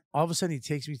Avatar? All of a sudden he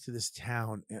takes me to this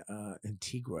town,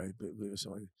 Antigua, I believe, or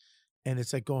something. And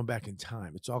it's like going back in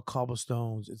time. It's all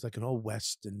cobblestones. It's like an old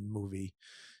Western movie.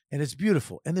 And it's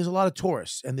beautiful. And there's a lot of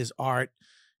tourists, and there's art.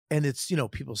 And it's,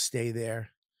 people stay there.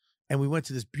 And we went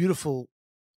to this beautiful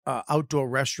outdoor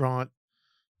restaurant.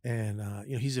 And,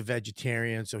 he's a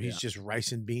vegetarian. So he's just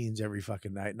rice and beans every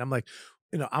fucking night. And I'm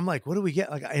like, what do we get?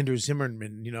 Like Andrew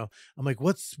Zimmerman, I'm like,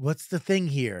 what's the thing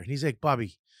here? And he's like,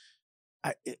 Bobby,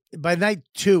 by night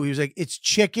 2, he was like, it's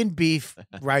chicken, beef,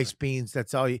 rice, beans.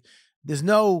 That's all there's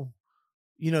no,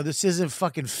 this isn't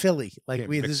fucking Philly. Like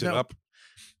mix it up.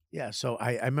 Yeah. So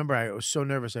I remember I was so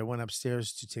nervous. I went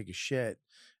upstairs to take a shit,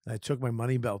 and I took my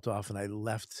money belt off, and I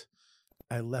left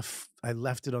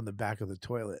it on the back of the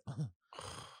toilet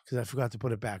because I forgot to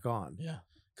put it back on. Yeah.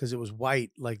 Because it was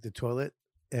white like the toilet,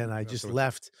 and I just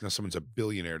left. Now someone's a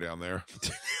billionaire down there.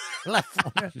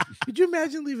 Could you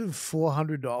imagine leaving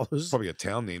 $400? Probably a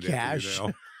town named after you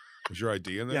now. Was your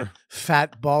ID in there? Yeah.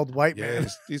 Fat, bald, white man.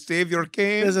 Yes. You saved your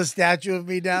cane. There's a statue of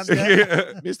me down there.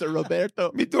 Yeah. Mr.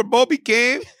 Roberto. Mr. Bobby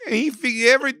came and he figured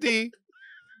everything.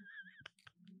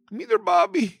 Mr.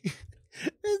 Bobby.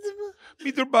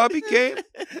 Mr. Bobby came.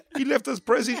 He left us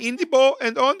present in the bowl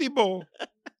and on the bowl.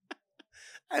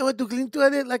 I want to clean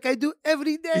toilet like I do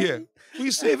every day. Yeah.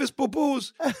 We save his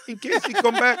poo-poos in case he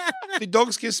come back. The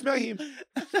dogs can smell him.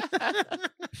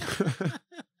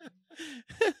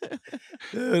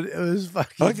 Dude, it was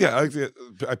fucking. I like that.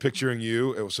 I'm picturing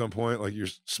you at some point, like you're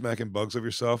smacking bugs of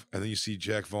yourself, and then you see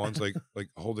Jack Vaughn's like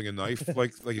holding a knife,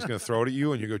 like he's gonna throw it at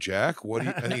you, and you go, Jack, what?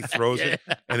 And he throws it,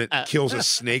 and it kills a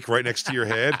snake right next to your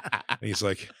head, and he's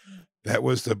like, that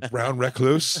was the brown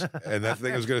recluse, and that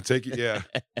thing was gonna take you. Yeah,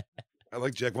 I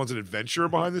like Jack Vaughn's an adventurer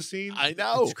behind the scenes. I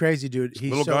know. It's crazy, dude. He's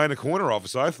Little so, guy in the corner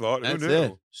office. I thought. That's Who knew?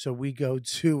 it. So we go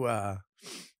to.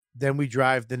 Then we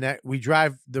drive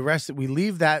the rest of we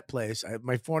leave that place.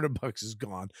 My $400 is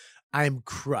gone. I'm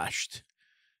crushed.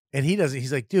 And he doesn't.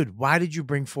 He's like, dude, why did you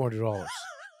bring $400?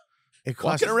 It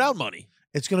costs Walking around money.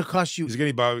 It's gonna cost you. He's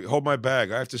getting by. Hold my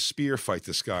bag. I have to spear fight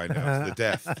this guy now to the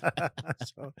death.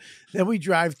 So, then we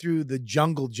drive through the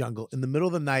jungle in the middle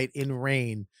of the night in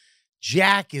rain.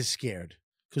 Jack is scared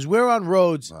because we're on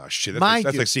roads. Oh shit! Mind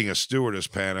That's you- like seeing a stewardess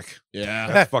panic. Yeah.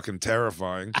 That's fucking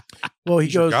terrifying. Well, he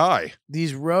He's your goes, guy.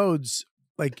 these roads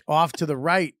like off to the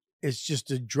right. It's just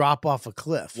a drop off a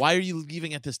cliff. Why are you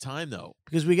leaving at this time though?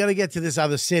 Because we got to get to this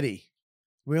other city.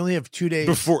 We only have 2 days.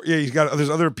 Before, yeah, he's got. There's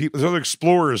other people. There's other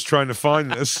explorers trying to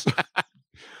find this.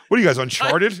 What are you guys,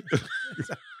 Uncharted?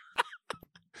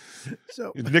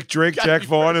 So Nick Drake, Jack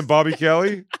Vaughn, and Bobby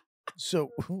Kelly.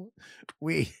 So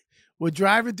we're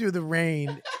driving through the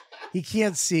rain. He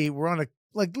can't see. We're on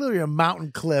literally a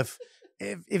mountain cliff.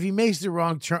 If he makes the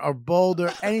wrong turn or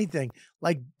boulder, anything,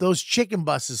 like those chicken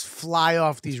buses fly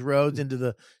off these roads into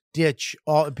the ditch,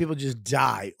 and people just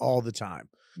die all the time.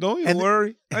 Don't you And-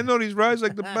 worry. I know these rides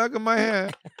like the back of my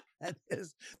hand.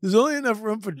 There's only enough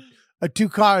room for 2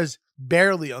 cars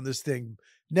barely on this thing.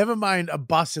 Never mind a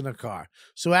bus and a car.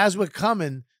 So as we're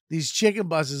coming, these chicken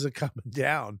buses are coming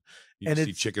down. You And see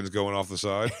it's- chickens going off the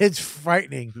side. It's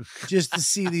frightening just to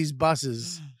see these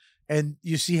buses, and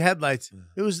you see headlights.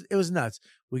 It was nuts.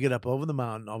 We get up over the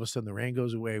mountain. All of a sudden, the rain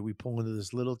goes away. We pull into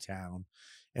this little town,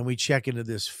 and we check into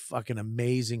this fucking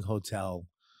amazing hotel.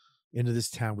 Into this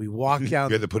town, we walk You down.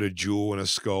 had to put a jewel in a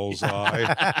skull's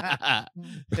eye.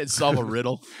 And solve a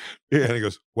riddle. Yeah, and he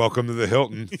goes, "Welcome to the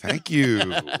Hilton. Thank you.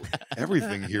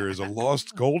 Everything here is a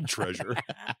lost gold treasure."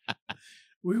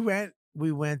 We went.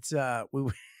 We went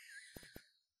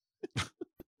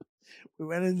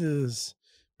into this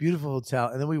beautiful hotel,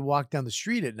 and then we walked down the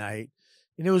street at night,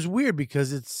 and it was weird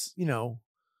because it's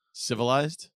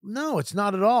Civilized? no, it's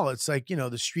not at all. It's like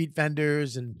the street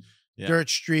vendors and Yeah. dirt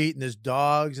street, and there's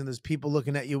dogs, and there's people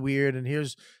looking at you weird, and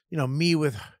here's me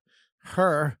with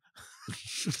her.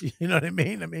 You know what I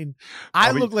mean? I mean-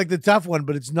 look like the tough one,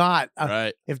 but it's not.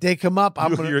 Right. If they come up,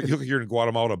 I'm You gonna. look like you're in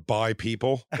Guatemala to buy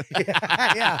people,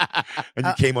 yeah, and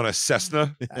you came on a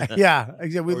Cessna. yeah.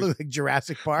 Exactly. We Always- look like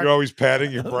Jurassic Park. You're always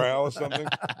patting your brow or something.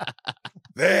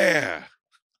 There.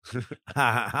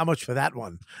 How much for that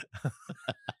one?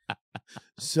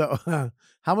 So,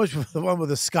 how much for the one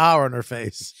with a scar on her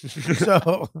face?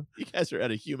 So, You guys are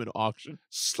at a human auction.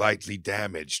 Slightly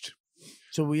damaged.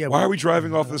 yeah. Why are we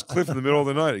driving off this cliff in the middle of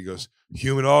the night? He goes,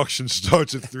 human auction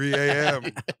starts at 3 a.m.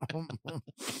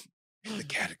 in the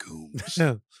catacombs.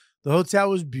 The hotel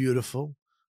was beautiful.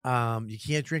 You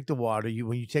can't drink the water.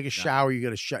 When you take a shower, you got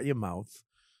to shut your mouth.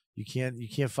 You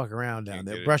can't fuck around down Can't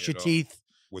there. get it Brush your at all. teeth.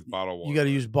 With bottled water. You got to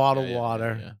use bottled Yeah, yeah,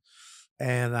 water. yeah.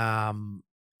 And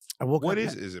I woke What up.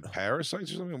 is it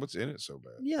parasites or something? What's in it so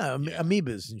bad? Yeah, Yeah.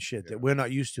 amoebas and shit Yeah. that we're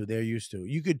not used to. They're used to.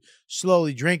 You could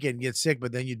slowly drink it and get sick,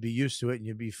 but then you'd be used to it and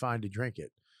you'd be fine to drink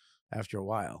it after a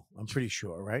while. I'm pretty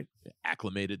sure, right?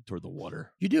 Acclimated toward the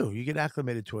water. You do. You get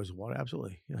acclimated towards the water.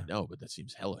 Absolutely. Yeah. I know, but that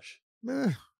seems hellish.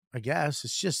 I guess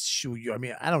it's just.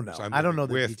 I don't know. So I'm I don't know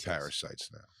living the with details. parasites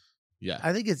now. Yeah.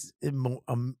 I think it's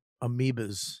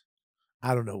amoebas.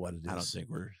 I don't know what it is. I don't think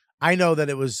we're. I know that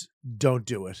it was. Don't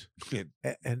do it, Yeah.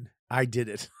 and I did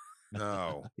it.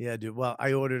 No. Yeah, dude. Well,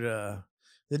 I ordered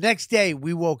the next day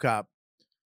we woke up,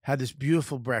 had this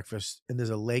beautiful breakfast, and there's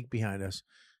a lake behind us,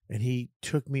 and he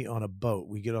took me on a boat.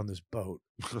 We get on this boat.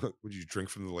 Would you drink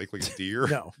from the lake like a deer?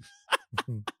 No.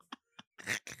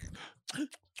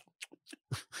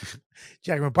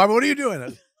 Jack, Papa, what are you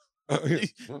doing?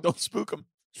 Don't spook him.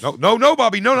 No,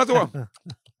 Bobby. No, not the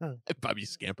one. Bobby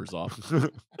scampers off.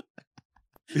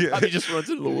 Yeah. Bobby just runs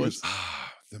into the woods.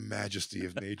 The majesty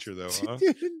of nature, though, huh?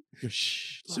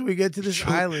 Shh. So we get to this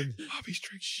island, Bobby's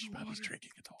drinking. Bobby's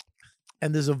drinking it all.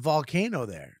 and there's a volcano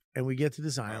there. And we get to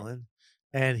this island,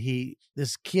 and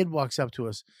this kid walks up to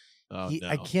us. Oh, no.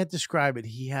 I can't describe it.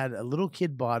 He had a little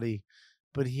kid body,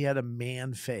 but he had a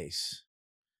man face.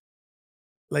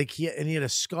 And he had a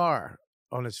scar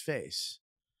on his face.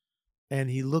 and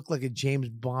he looked like a James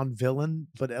Bond villain,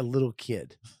 but a little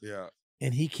kid. Yeah.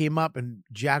 And he came up, and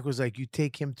Jack was like, "You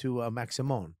take him to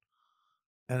Maximone."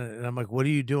 And I'm like, "What are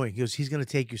you doing?" He goes, "He's going to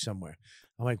take you somewhere."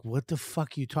 I'm like, "What the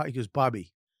fuck are you talking?" He goes,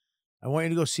 "Bobby, I want you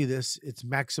to go see this. It's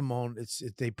Maximone.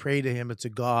 They pray to him. It's a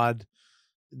god.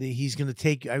 He's going to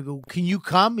take you." I go, "Can you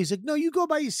come?" He's like, "No, you go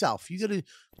by yourself. You got to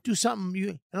do something."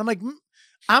 And I'm like,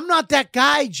 "I'm not that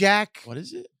guy, Jack. What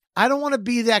is it? I don't want to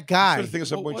be that I guy." think at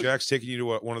some point What? Jack's taking you to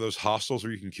one of those hostels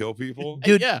where you can kill people.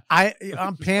 Dude, Yeah.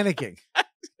 I'm panicking.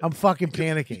 I'm fucking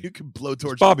panicking. You can blow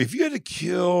torch. Bobby, if you had to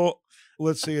kill,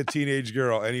 let's say, a teenage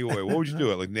girl anyway, what would you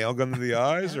do? It like nail gun to the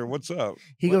eyes, or what's up?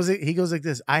 He goes like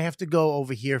this. "I have to go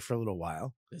over here for a little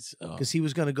while," Oh. because he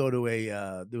was going to go to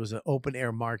there was an open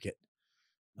air market,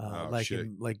 Oh, like shit.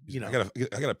 you I know.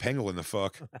 got a pangolin to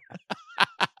fuck.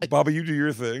 Bobby, you do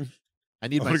your thing. I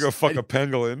need I'm my gonna go fuck I- a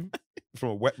pangolin from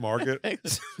a wet market.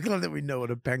 Glad that we know what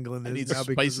a pangolin I is need now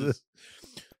because of spices. this.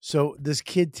 So this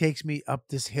kid takes me up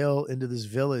this hill into this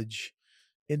village,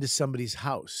 into somebody's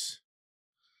house,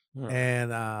 Huh.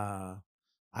 and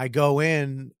I go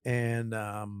in, and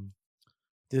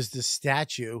there's this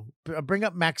statue. Bring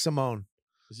up Maximone.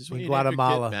 Is this in what you named your kid,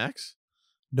 Guatemala. Max?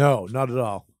 No, not at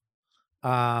all.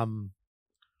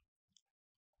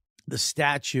 The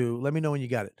statue. Let me know when you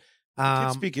got it.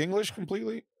 Can't speak English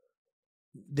completely.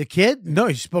 The kid? No,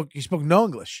 he spoke no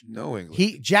English. No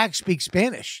English. Jack speaks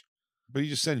Spanish. But he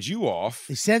just sends you off.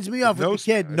 He sends me off with No the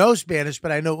kid, Spanish. no Spanish,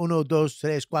 but I know uno, dos,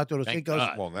 tres, cuatro, Thank cinco,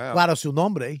 God. Well, now. cuatro su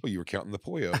nombre. Oh, you were counting the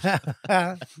pollos.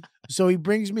 So he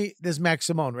brings me this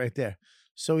Maximone right there.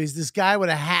 So he's this guy with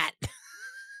a hat.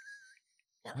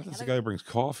 That's the guy who brings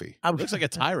coffee. I'm- Looks like a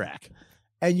tie rack.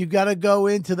 And you got to go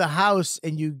into the house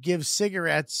and you give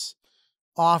cigarettes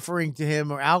offering to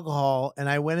him or alcohol. And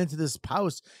I went into this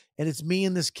house and it's me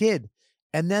and this kid.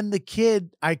 And then the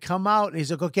kid, I come out and he's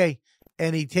like, "Okay."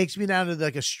 And he takes me down to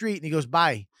like a street and he goes,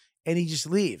 "Bye." And he just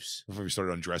leaves. Before we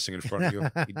started undressing in front of you.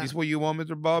 Is this what you want,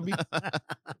 Mr. Bobby?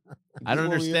 I don't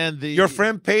understand the. Your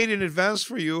friend paid in advance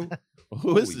for you.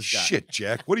 Who is Holy this guy? shit,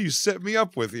 Jack. What do you set me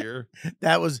up with here?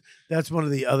 That's one of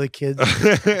the other kids.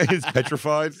 He's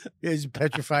petrified. He's a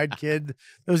petrified kid.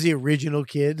 That was the original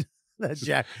kid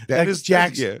that That is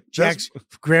Jack's yeah, Jack's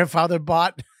grandfather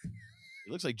bought.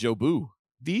 He looks like Joe Boo.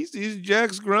 This is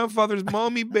Jack's grandfather's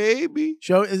mommy, baby.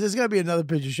 Show is this gonna be another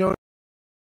picture? Show.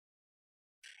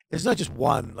 It's not just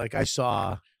one. Like I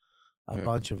saw a Yeah.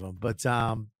 bunch of them, but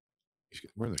He's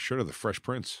wearing the shirt of the Fresh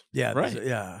Prince. yeah, Right.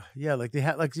 yeah. Like they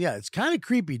had it's kind of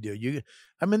creepy, dude.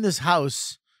 I'm in this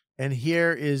house, and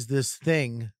here is this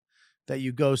thing that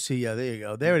you go see. Yeah, there you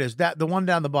go. There it is. That the one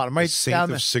down the bottom, The right saint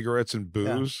down of cigarettes and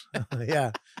booze. there.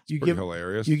 Yeah, you Pretty give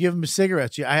hilarious. you give him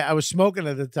cigarettes. Yeah, I was smoking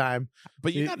at the time.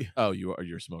 But you You- got. Oh, you're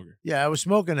a smoker. Yeah, I was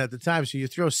smoking at the time. So you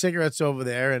throw cigarettes over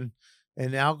there and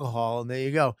alcohol, and there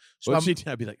you go. So What's I'm- she?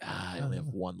 I'd be like, I only have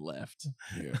one left.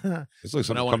 Yeah. It's like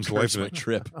And I something want comes to to life curse in my a,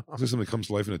 trip. it's like something comes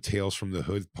to life in a Tales from the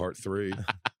Hood Part 3.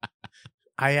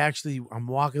 I'm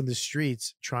walking the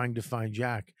streets trying to find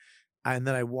Jack. And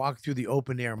then I walk through the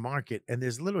open air market, and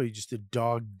there's literally just a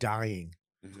dog dying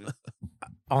Mhm.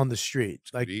 on the street,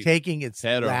 like eat. taking its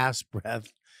Pero. last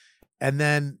breath. And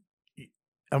then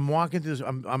I'm walking through this,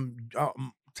 I'm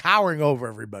towering over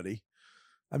everybody.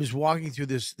 I'm just walking through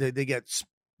this. They get,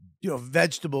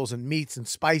 vegetables and meats and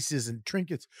spices and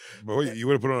trinkets. Boy, you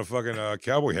would have put on a fucking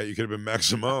cowboy hat. You could have been Max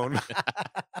Simone.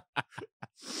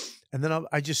 And then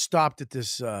I just stopped at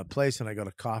this place and I got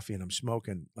a coffee and I'm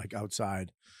smoking like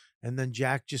outside. And then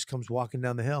Jack just comes walking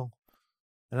down the hill.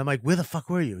 And I'm like, "Where the fuck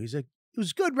were you?" He's like, "It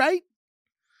was good, right?"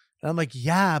 And I'm like,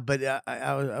 "Yeah, but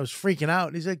I was freaking out."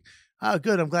 And he's like, "Oh,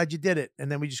 good. I'm glad you did it." And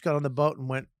then we just got on the boat and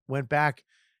went back.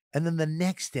 And then the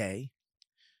next day,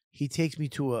 he takes me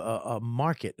to a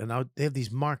market. And they have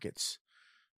these markets.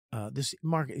 This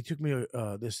market, he took me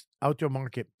to this outdoor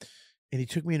market. And he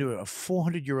took me into a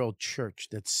 400-year-old church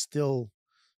that's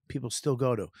people still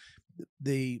go to.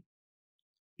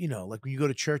 Like when you go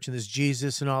to church and there's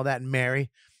Jesus and all that and Mary,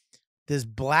 there's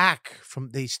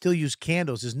they still use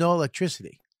candles. There's no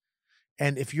electricity.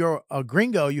 And if you're a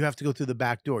gringo, you have to go through the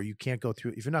back door. You can't go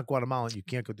through. If you're not Guatemalan, you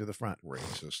can't go through the front.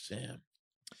 Racist. Damn.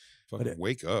 Fucking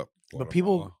wake up. But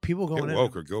Guatemala. people Get going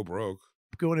woke or go broke.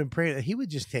 in praying, he would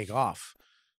just take off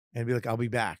and be like, "I'll be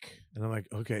back." And I'm like,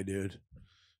 "Okay, dude."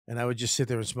 And I would just sit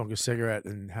there and smoke a cigarette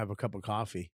and have a cup of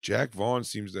coffee. Jack Vaughn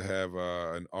seems to have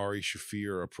an Ari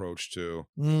Shafir approach to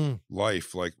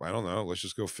life. Like, I don't know. Let's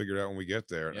just go figure it out when we get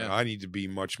there. Yeah. And I need to be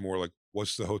much more like,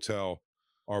 what's the hotel?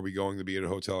 Are we going to be at a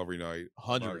hotel every night?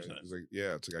 100%. It's like,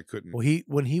 yeah, it's like I couldn't. Well,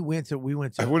 we went to.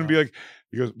 I wouldn't be like,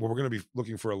 he goes, "Well, we're going to be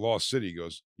looking for a lost city." He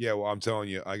goes, "Yeah, well, I'm telling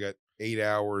you, I got 8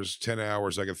 hours, 10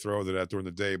 hours I could throw that during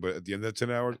the day, but at the end of that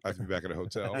 10 hours, I have to be back at a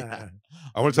hotel.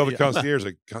 I want to tell the concierge,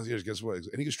 like, concierge, guess what?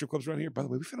 Any good strip clubs around here? By the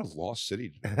way, we found a lost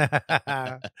city.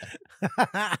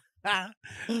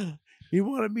 He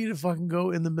wanted me to fucking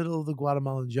go in the middle of the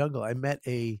Guatemalan jungle. I met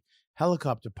a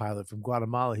helicopter pilot from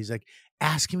Guatemala. He's like,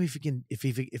 ask him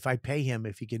if I pay him,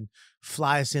 if he can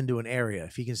fly us into an area,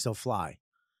 if he can still fly.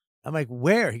 I'm like,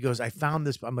 where? He goes, I found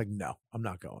this. I'm like, no, I'm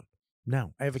not going.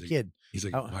 No, I have a kid. He's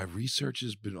like, my research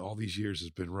has been all these years has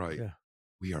been right. Yeah.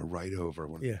 We are right over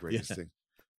one of the greatest things.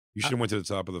 You should have went to the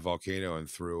top of the volcano and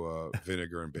threw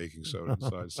vinegar and baking soda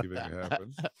inside to see if it can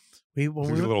happen. A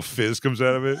little fizz comes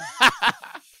out of it.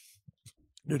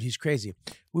 Dude, he's crazy.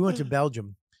 We went to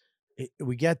Belgium.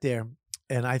 We get there,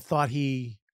 and I thought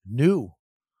he knew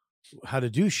how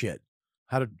to do shit,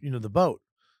 the boat.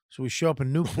 So we show up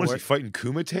in Newport. What is he fighting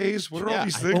kumites? What are all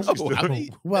these things? How many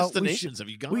destinations have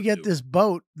you gone We get to? this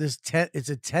boat. It's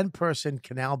a 10-person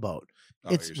canal boat.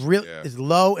 Oh, It's it's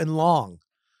low and long,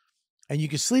 and you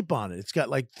can sleep on it. It's got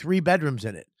like 3 bedrooms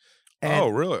in it. And oh,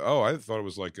 really? Oh, I thought it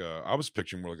was like I was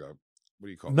picturing more like a, what do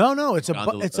you call it? No, it's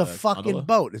it's a fucking gondola?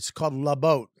 boat. It's called La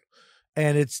Boat,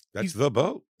 and That's the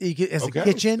boat. It's a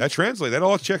kitchen. That translates. That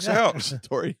all checks out.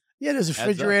 Story. Yeah, there's a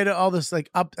refrigerator, all this like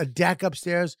a deck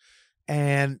upstairs.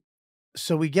 And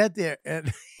so we get there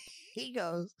and he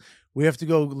goes, we have to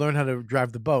go learn how to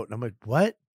drive the boat. And I'm like,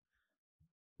 what?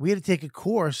 We had to take a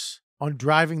course on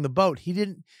driving the boat.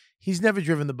 He's never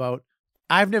driven the boat.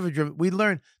 I've never driven. We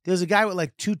learned there's a guy with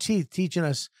like 2 teeth teaching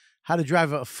us how to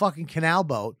drive a fucking canal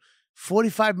boat,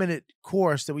 45-minute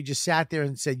course that we just sat there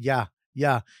and said, yeah.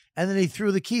 And then he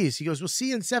threw the keys. He goes, we'll see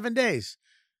you in 7 days.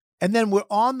 And then we're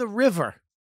on the river.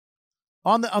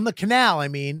 On the canal, I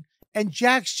mean, and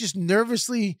Jack's just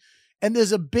nervously, and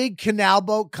there's a big canal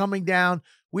boat coming down.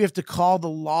 We have to call the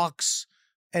locks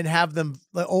and have them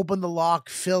open the lock,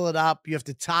 fill it up. You have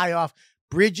to tie off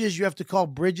bridges. You have to call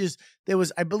bridges. There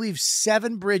was, I believe,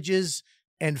 7 bridges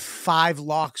and 5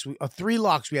 locks, 3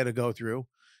 locks we had to go through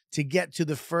to get to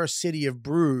the first city of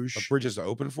Bruges. A bridge is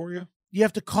open for you? You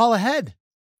have to call ahead,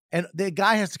 and the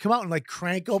guy has to come out and like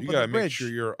crank open You gotta the bridge. make sure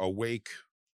you're awake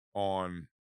on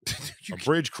a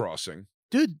bridge crossing.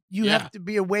 Dude, you have to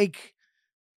be awake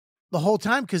the whole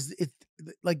time because it's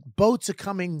like boats are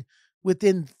coming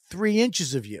within 3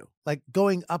 inches of you, like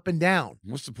going up and down.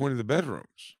 What's the point of the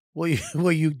bedrooms? Well,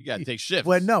 you gotta take shifts.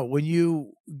 Well, no, My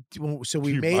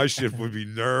shift would be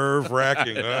nerve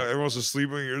wracking. Everyone's asleep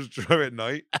when you're driving at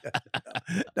night.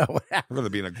 No, I'd rather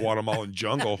be in a Guatemalan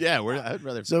jungle. Yeah, I'd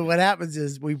rather. So what happens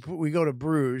is we go to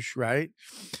Bruges, right?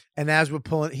 And as we're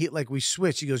pulling, we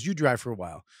switch. He goes, "You drive for a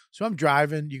while." So I'm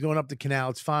driving. You're going up the canal.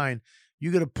 It's fine.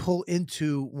 You got to pull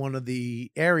into one of the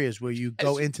areas where you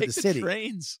go into the city.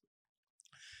 Trains.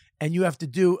 And you have to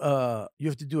do a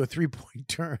 3-point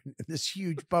turn in this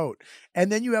huge boat,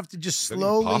 and then you have to just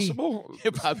slowly. Possible?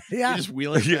 Yeah, just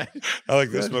wheeling. Yeah, I like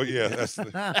this boat. Yeah, that's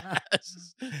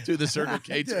do the Circle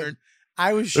K turn.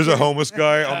 There's a homeless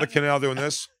guy on the canal doing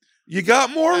this. You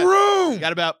got more room.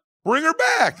 Got about. Bring her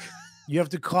back. You have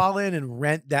to call in and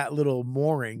rent that little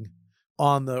mooring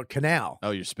on the canal. Oh,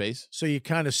 your space. So you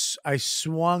kind of, I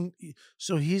swung.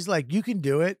 So he's like, "You can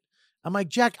do it." I'm like,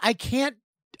 "Jack, I can't.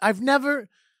 I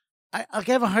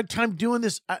have a hard time doing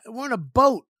this. We're in a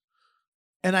boat."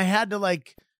 And I had to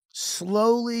like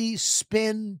slowly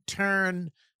spin,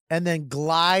 turn, and then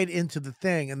glide into the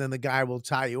thing. And then the guy will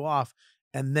tie you off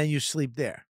and then you sleep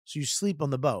there. So you sleep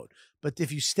on the boat. But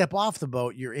if you step off the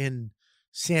boat, you're in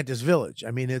Santa's Village.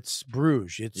 I mean, it's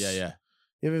Bruges. Yeah.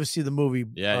 You ever see the movie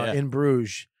In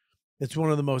Bruges? It's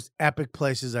one of the most epic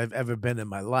places I've ever been in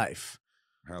my life.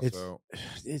 How so?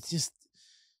 It's just,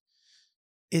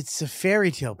 it's a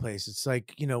fairy tale place. It's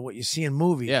like, what you see in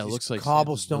movies. Yeah, it These looks like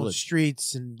cobblestone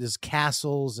streets, and there's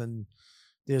castles and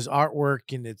there's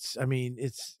artwork, and it's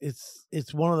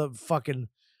one of the fucking,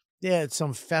 it's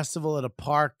some festival at a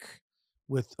park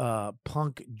with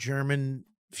punk German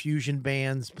fusion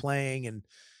bands playing and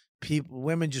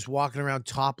women just walking around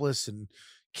topless and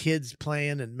kids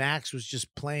playing, and Max was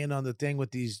just playing on the thing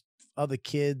with these other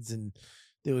kids, and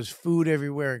there was food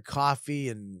everywhere and coffee,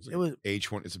 and it was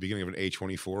A20. It's the beginning of an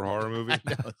A24 horror movie.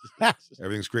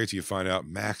 Everything's great till you find out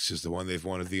Max is the one they've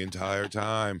wanted the entire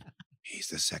time. He's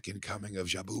the second coming of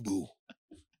Jabubu.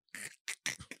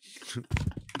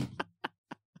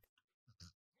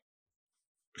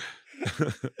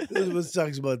 This is what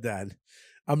sucks about that.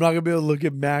 I'm not gonna be able to look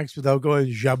at Max without going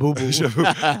Jabubu.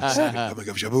 Second coming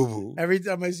of Jabubu. Every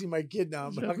time I see my kid now,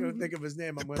 I'm not gonna think of his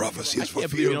name. I'm The gonna prophecy I is can't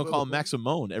believe you don't fulfilled. call him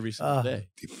Maximone every single day.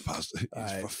 The prophecy All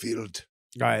is right. fulfilled.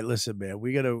 All right, listen, man.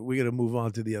 We gotta move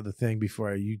on to the other thing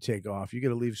before you take off. You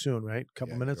gotta leave soon, right?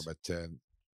 Couple minutes. About 10.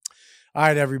 All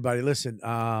right, everybody, listen.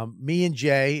 Me and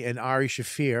Jay and Ari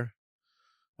Shafir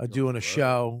are doing a right.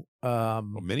 show. A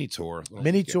mini tour.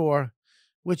 Mini tour,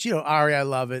 which, Ari, I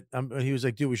love it. And he was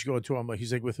like, dude, we should go on tour. I'm like,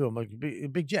 he's like, with who? I'm like,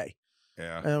 Big J.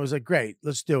 Yeah. And I was like, great,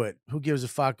 let's do it. Who gives a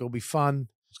fuck? It'll be fun.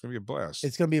 It's going to be a blast.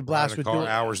 It's going to be a blast. Riding the car,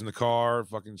 hours in the car,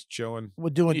 fucking chilling. We're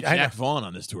doing We need Jack Vaughn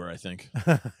on this tour, I think.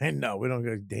 I know, we don't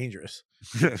go dangerous.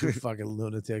 Two fucking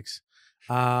lunatics.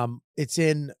 It's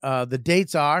in, the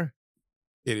dates are.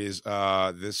 It is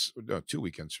 2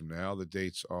 weekends from now. The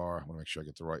dates are, I want to make sure I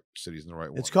get the right cities in the right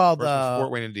one. It's called First is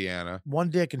Fort Wayne, Indiana. One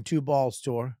Dick and Two Balls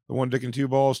Tour. The One Dick and Two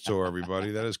Balls Tour,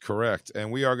 everybody. That is correct.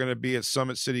 And we are going to be at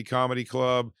Summit City Comedy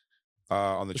Club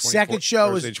on the 24th. Second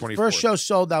show Thursday, is 24th. first show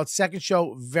sold out. Second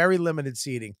show, very limited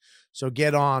seating. So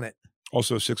get on it.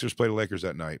 Also, Sixers play the Lakers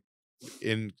that night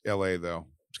in LA, though.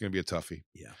 It's going to be a toughie.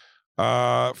 Yeah.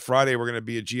 Friday, we're going to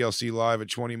be at GLC Live at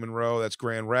 20 Monroe. That's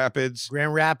Grand Rapids.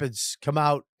 Grand Rapids, come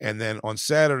out. And then on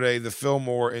Saturday, the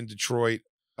Fillmore in Detroit.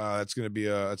 That's going to be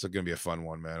a fun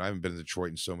one, man. I haven't been to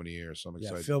Detroit in so many years, so I'm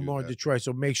excited. Fillmore in Detroit.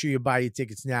 So make sure you buy your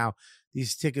tickets now.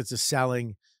 These tickets are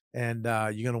selling, and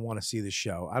you're going to want to see the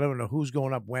show. I don't know who's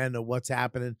going up when or what's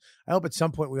happening. I hope at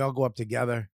some point we all go up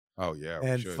together. Oh, yeah. we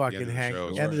And should. fucking hang.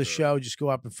 End End of the show, just go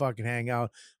up and fucking hang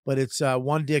out. But it's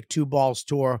One Dick, Two Balls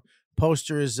Tour.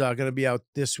 Poster is going to be out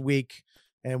this week.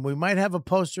 And we might have a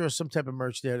poster or some type of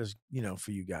merch there, to,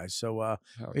 for you guys. So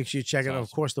make sure you check it out. awesome.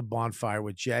 Of course, the Bonfire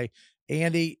with Jay.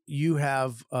 Andy, you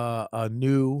have a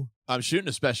new. I'm shooting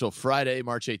a special Friday,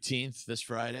 March 18th, this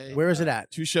Friday. Where is it at?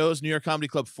 2 shows, New York Comedy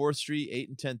Club, 4th Street, 8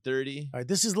 and 10:30. All right,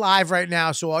 this is live right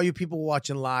now. So all you people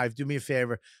watching live, do me a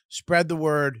favor. Spread the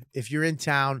word. If you're in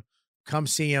town, come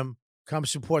see him. Come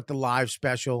support the live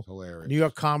special. Hilarious. New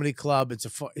York Comedy Club.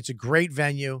 It's a great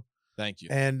venue. Thank you.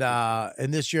 And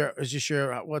this year, is this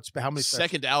your, how many?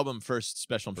 Second album, first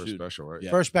special I'm First shooting. special, right?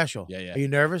 Yeah. First special. Yeah. Are you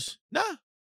nervous? Nah.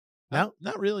 No?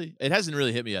 Not really. It hasn't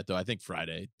really hit me yet, though. I think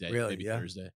Friday, Really? maybe Yeah.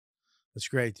 Thursday. That's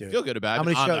great, dude. I feel good about it. How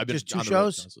many shows? I've been Just 2 on the road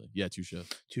shows? constantly. Yeah, 2 shows.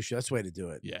 2 shows. That's the way to do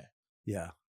it. Yeah.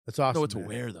 Yeah. That's I awesome. don't know what to man.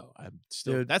 wear, though. I'm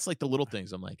still. Dude. That's like the little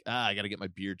things. I'm like, I got to get my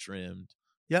beard trimmed.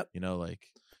 Yep.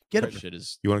 Get that it. shit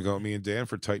is. You want to go with me and Dan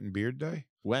for Titan Beard Day?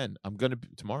 When? I'm going to,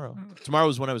 tomorrow. Tomorrow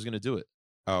is when I was going to do it.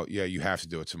 Oh, yeah, you have to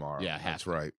do it tomorrow. Yeah, I have That's to.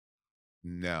 right.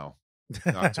 No,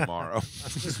 not tomorrow.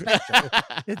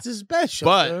 It's a special.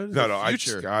 But- dude. no,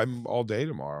 Future. I'm all day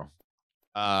tomorrow.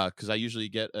 Because I usually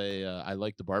get I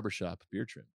like the barbershop beard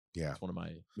trim. Yeah, It's one of my.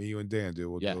 me, you, and Dan do.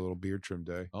 We'll Yeah. do a little beard trim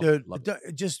day. Oh, Dude, love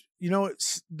it. just,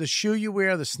 it's the shoe you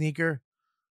wear, the sneaker,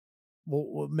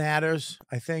 what matters,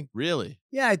 I think. Really?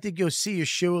 Yeah, I think you'll see your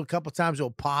shoe a couple times,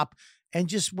 it'll pop, and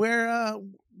just wear a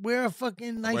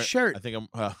fucking nice shirt. I think I'm.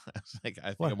 I think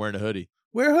What? I'm wearing a hoodie.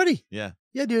 Wear a hoodie. Yeah.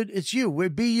 Yeah, dude, it's you.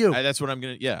 Be you. That's what I'm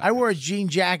gonna. Yeah. I wore a jean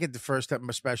jacket the first time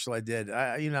my special I did.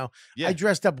 Yeah. I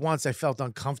dressed up once. I felt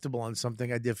uncomfortable on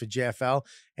something I did for JFL,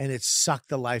 and it sucked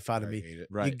the life out of I me. hate it.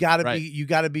 Right. You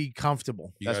gotta be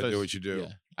comfortable. You That's got to what do I- what you do.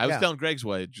 Yeah. I was Yeah. telling Greg's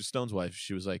wife, just Stone's wife.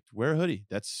 She was like, "Wear a hoodie.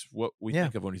 That's what we Yeah.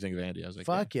 think of when we think of Andy." I was like,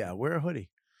 Fuck yeah, wear a hoodie.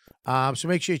 So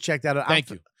make sure you check that out.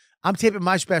 Thank you. I'm taping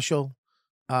my special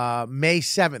May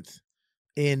 7th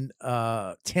in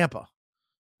Tampa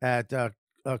at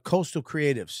Coastal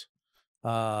Creatives.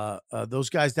 Those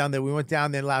guys down there, we went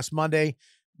down there last Monday.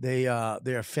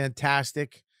 They're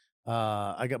fantastic.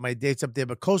 I got my dates up there,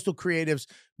 but Coastal Creatives,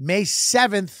 May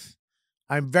 7th.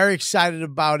 I'm very excited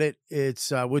about it.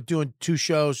 It's we're doing 2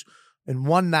 shows in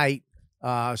one night.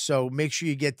 So make sure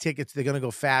you get tickets. They're going to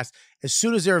go fast. As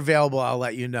soon as they're available, I'll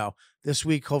let you know. This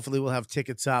week, hopefully, we'll have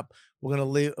tickets up. We're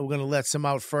gonna let some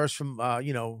out first from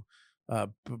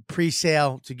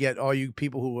pre-sale to get all you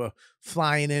people who are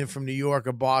flying in from New York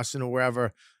or Boston or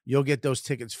wherever. You'll get those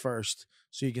tickets first,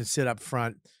 so you can sit up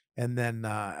front, and then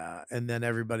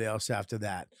everybody else after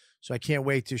that. So I can't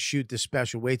wait to shoot this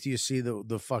special. Wait till you see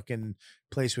the fucking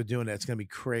place we're doing it. It's gonna be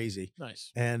crazy.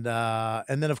 Nice. And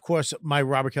then of course my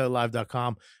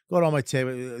RobertKellyLive.com. Go to all my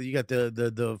table. You got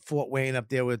the Fort Wayne up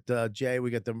there with Jay. We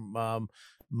got the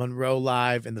Monroe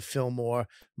Live and the Fillmore,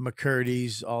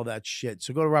 McCurdy's, all that shit.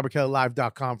 So go to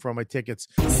RobertKellyLive.com for all my tickets.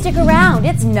 Stick around,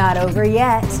 it's not over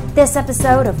yet. This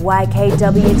episode of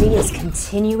YKWD is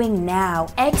continuing now,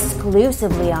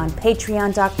 exclusively on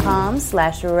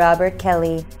patreon.com/Robert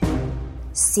Kelly.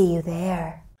 See you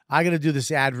there. I got to do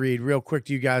this ad read real quick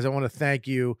to you guys. I want to thank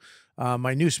you,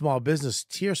 my new small business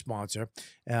tier sponsor,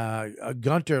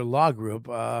 Gunter Law Group.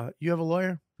 You have a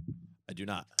lawyer? I do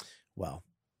not. Well,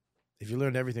 if you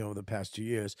learned everything over the past 2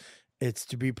 years, it's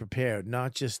to be prepared,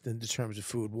 not just in the terms of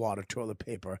food, water, toilet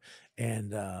paper,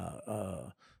 and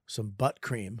some butt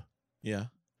cream. Yeah.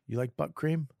 You like butt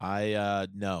cream?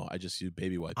 No, I just use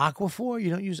baby wipe. Aquaphor? You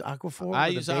don't use Aquaphor? I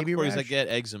with a use baby Aquaphor because I rash? get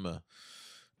eczema.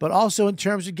 But also in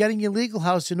terms of getting your legal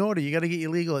house in order, you got to get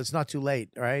your legal. It's not too late,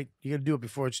 all right? You got to do it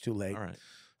before it's too late. All right.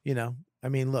 You know, I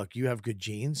mean, look, you have good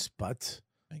genes, but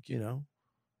Thank you. you know,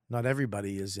 not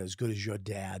everybody is as good as your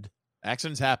dad.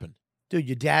 Accidents happen. Dude,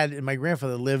 your dad and my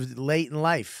grandfather lived late in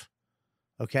life.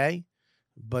 Okay?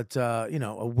 But you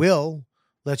know, a will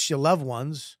lets your loved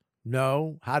ones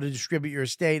know how to distribute your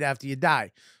estate after you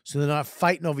die. So they're not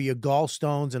fighting over your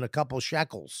gallstones and a couple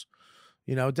shekels.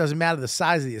 You know, it doesn't matter the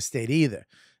size of the estate either.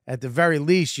 At the very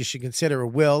least, you should consider a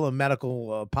will, a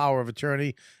medical power of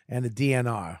attorney, and a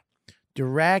DNR.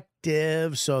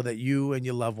 Directive so that you and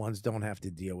your loved ones don't have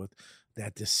to deal with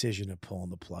that decision of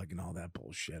pulling the plug and all that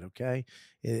bullshit, okay?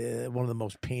 One of the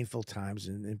most painful times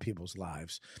in people's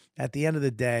lives. At the end of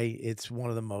the day, it's one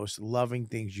of the most loving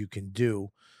things you can do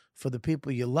for the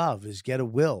people you love is get a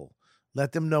will.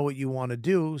 Let them know what you want to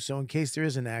do, so in case there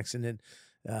is an accident,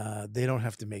 they don't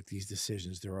have to make these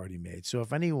decisions. They're already made. So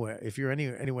if you're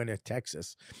anywhere near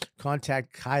Texas,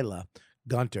 contact Kyla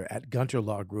Gunter at Gunter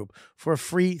Law Group for a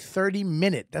free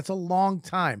 30-minute, that's a long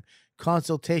time,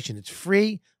 consultation. It's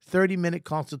free 30-minute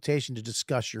consultation to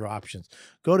discuss your options.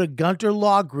 Go to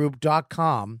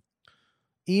gunterlawgroup.com.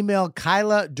 Email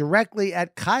Kyla directly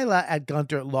at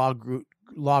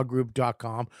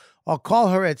kyla@gunterlawgroup.com or call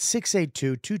her at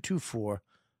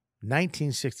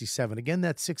 682-224-1967. Again,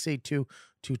 that's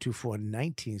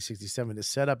 682-224-1967 to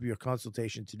set up your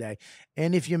consultation today.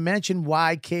 And if you mention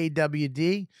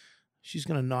YKWD, she's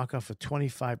going to knock off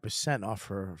 25% off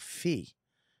her fee.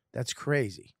 That's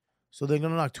crazy. So they're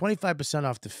going to knock 25%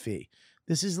 off the fee.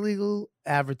 This is legal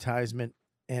advertisement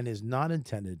and is not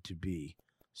intended to be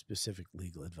specific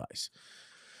legal advice.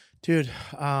 Dude,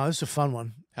 this is a fun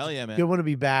one. Hell yeah, man. Good one to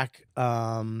be back.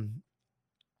 I'm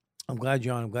glad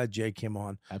you're on. I'm glad Jay came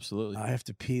on. Absolutely. I have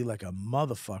to pee like a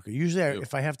motherfucker. Usually,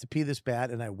 if I have to pee this bad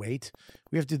and I wait,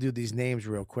 we have to do these names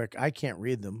real quick. I can't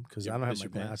read them because I don't have my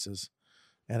glasses.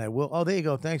 And I will. Oh, there you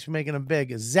go. Thanks for making them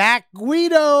big. Zach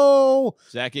Guido.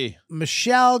 Zachy.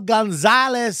 Michelle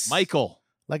Gonzalez. Michael.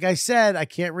 Like I said, I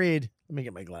can't read. Let me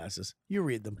get my glasses. You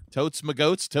read them. Totes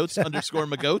Magoats. Totes underscore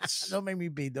Magoats. Don't make me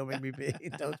pee. Don't make me pee.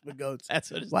 Totes Magoats.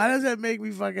 That's what Why does that make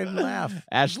me fucking laugh?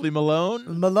 Ashley Malone.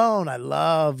 Malone. I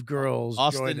love girls.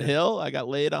 Austin Hill. I got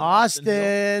laid on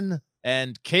Austin. Hill.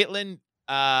 And Caitlin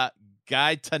Guy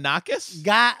Tanakis.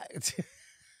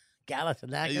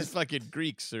 Galatanakis. These fucking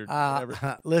Greeks or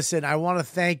whatever. Listen, I want to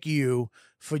thank you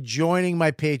for joining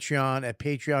my Patreon at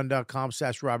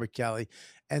patreon.com/Robert Kelly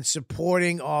and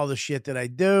supporting all the shit that I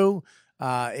do.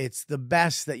 It's the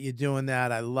best that you're doing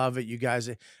that. I love it. You guys,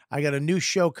 I got a new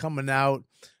show coming out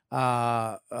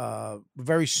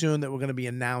very soon that we're going to be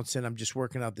announcing. I'm just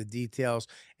working out the details,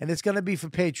 and it's going to be for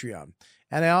Patreon.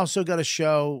 And I also got a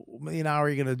show, you know, how are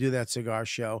you going to do that cigar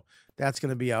show? That's going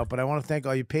to be out. But I want to thank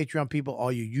all you Patreon people,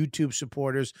 all you YouTube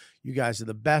supporters. You guys are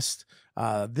the best.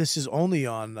 This is only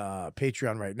on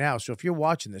Patreon right now. So if you're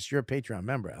watching this, you're a Patreon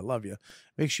member. I love you.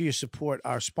 Make sure you support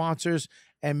our sponsors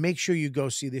and make sure you go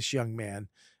see this young man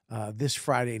this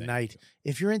Friday night.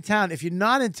 If you're in town, if you're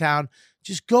not in town,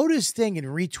 just go to his thing and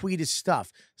retweet his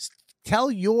stuff. Tell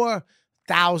your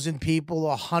 1,000 people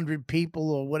or 100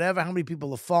 people or whatever, how many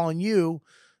people are following you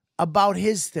about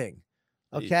his thing.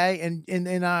 Okay. And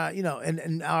you know,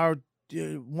 and our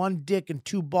One Dick and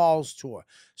Two Balls tour.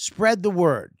 Spread the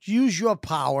word. Use your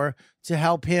power to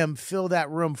help him fill that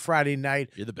room Friday night.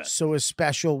 You're the best. So his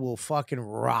special will fucking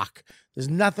rock. There's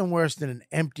nothing worse than an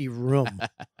empty room.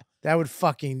 That would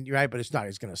fucking, right? But it's not.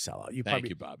 It's going to sell out. Thank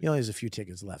you, Bobby. He only has a few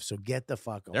tickets left. So get the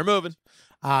fuck on. They're moving.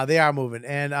 They are moving.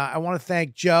 And I want to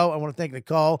thank Joe. I want to thank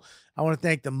Nicole. I want to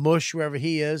thank the Mush, wherever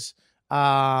he is.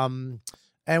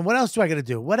 And what else do I got to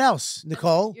do? What else,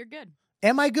 Nicole? You're good.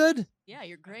 Am I good? Yeah,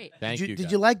 you're great. Thank you.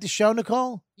 Did you like the show,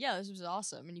 Nicole? Yeah, this was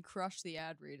awesome. And you crushed the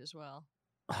ad read as well.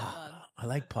 I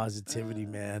like positivity,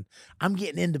 man. I'm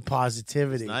getting into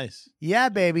positivity. That's nice. Yeah,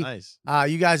 baby. Nice.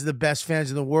 You guys are the best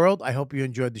fans in the world. I hope you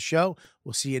enjoyed the show.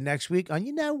 We'll see you next week on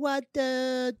You Know What?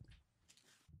 You've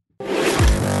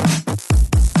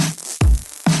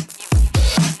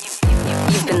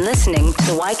been listening to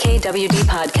the YKWD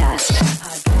podcast.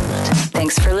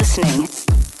 Thanks for listening.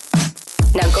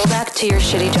 Now go back to your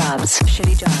shitty jobs.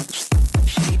 Shitty jobs.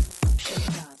 Shitty jobs.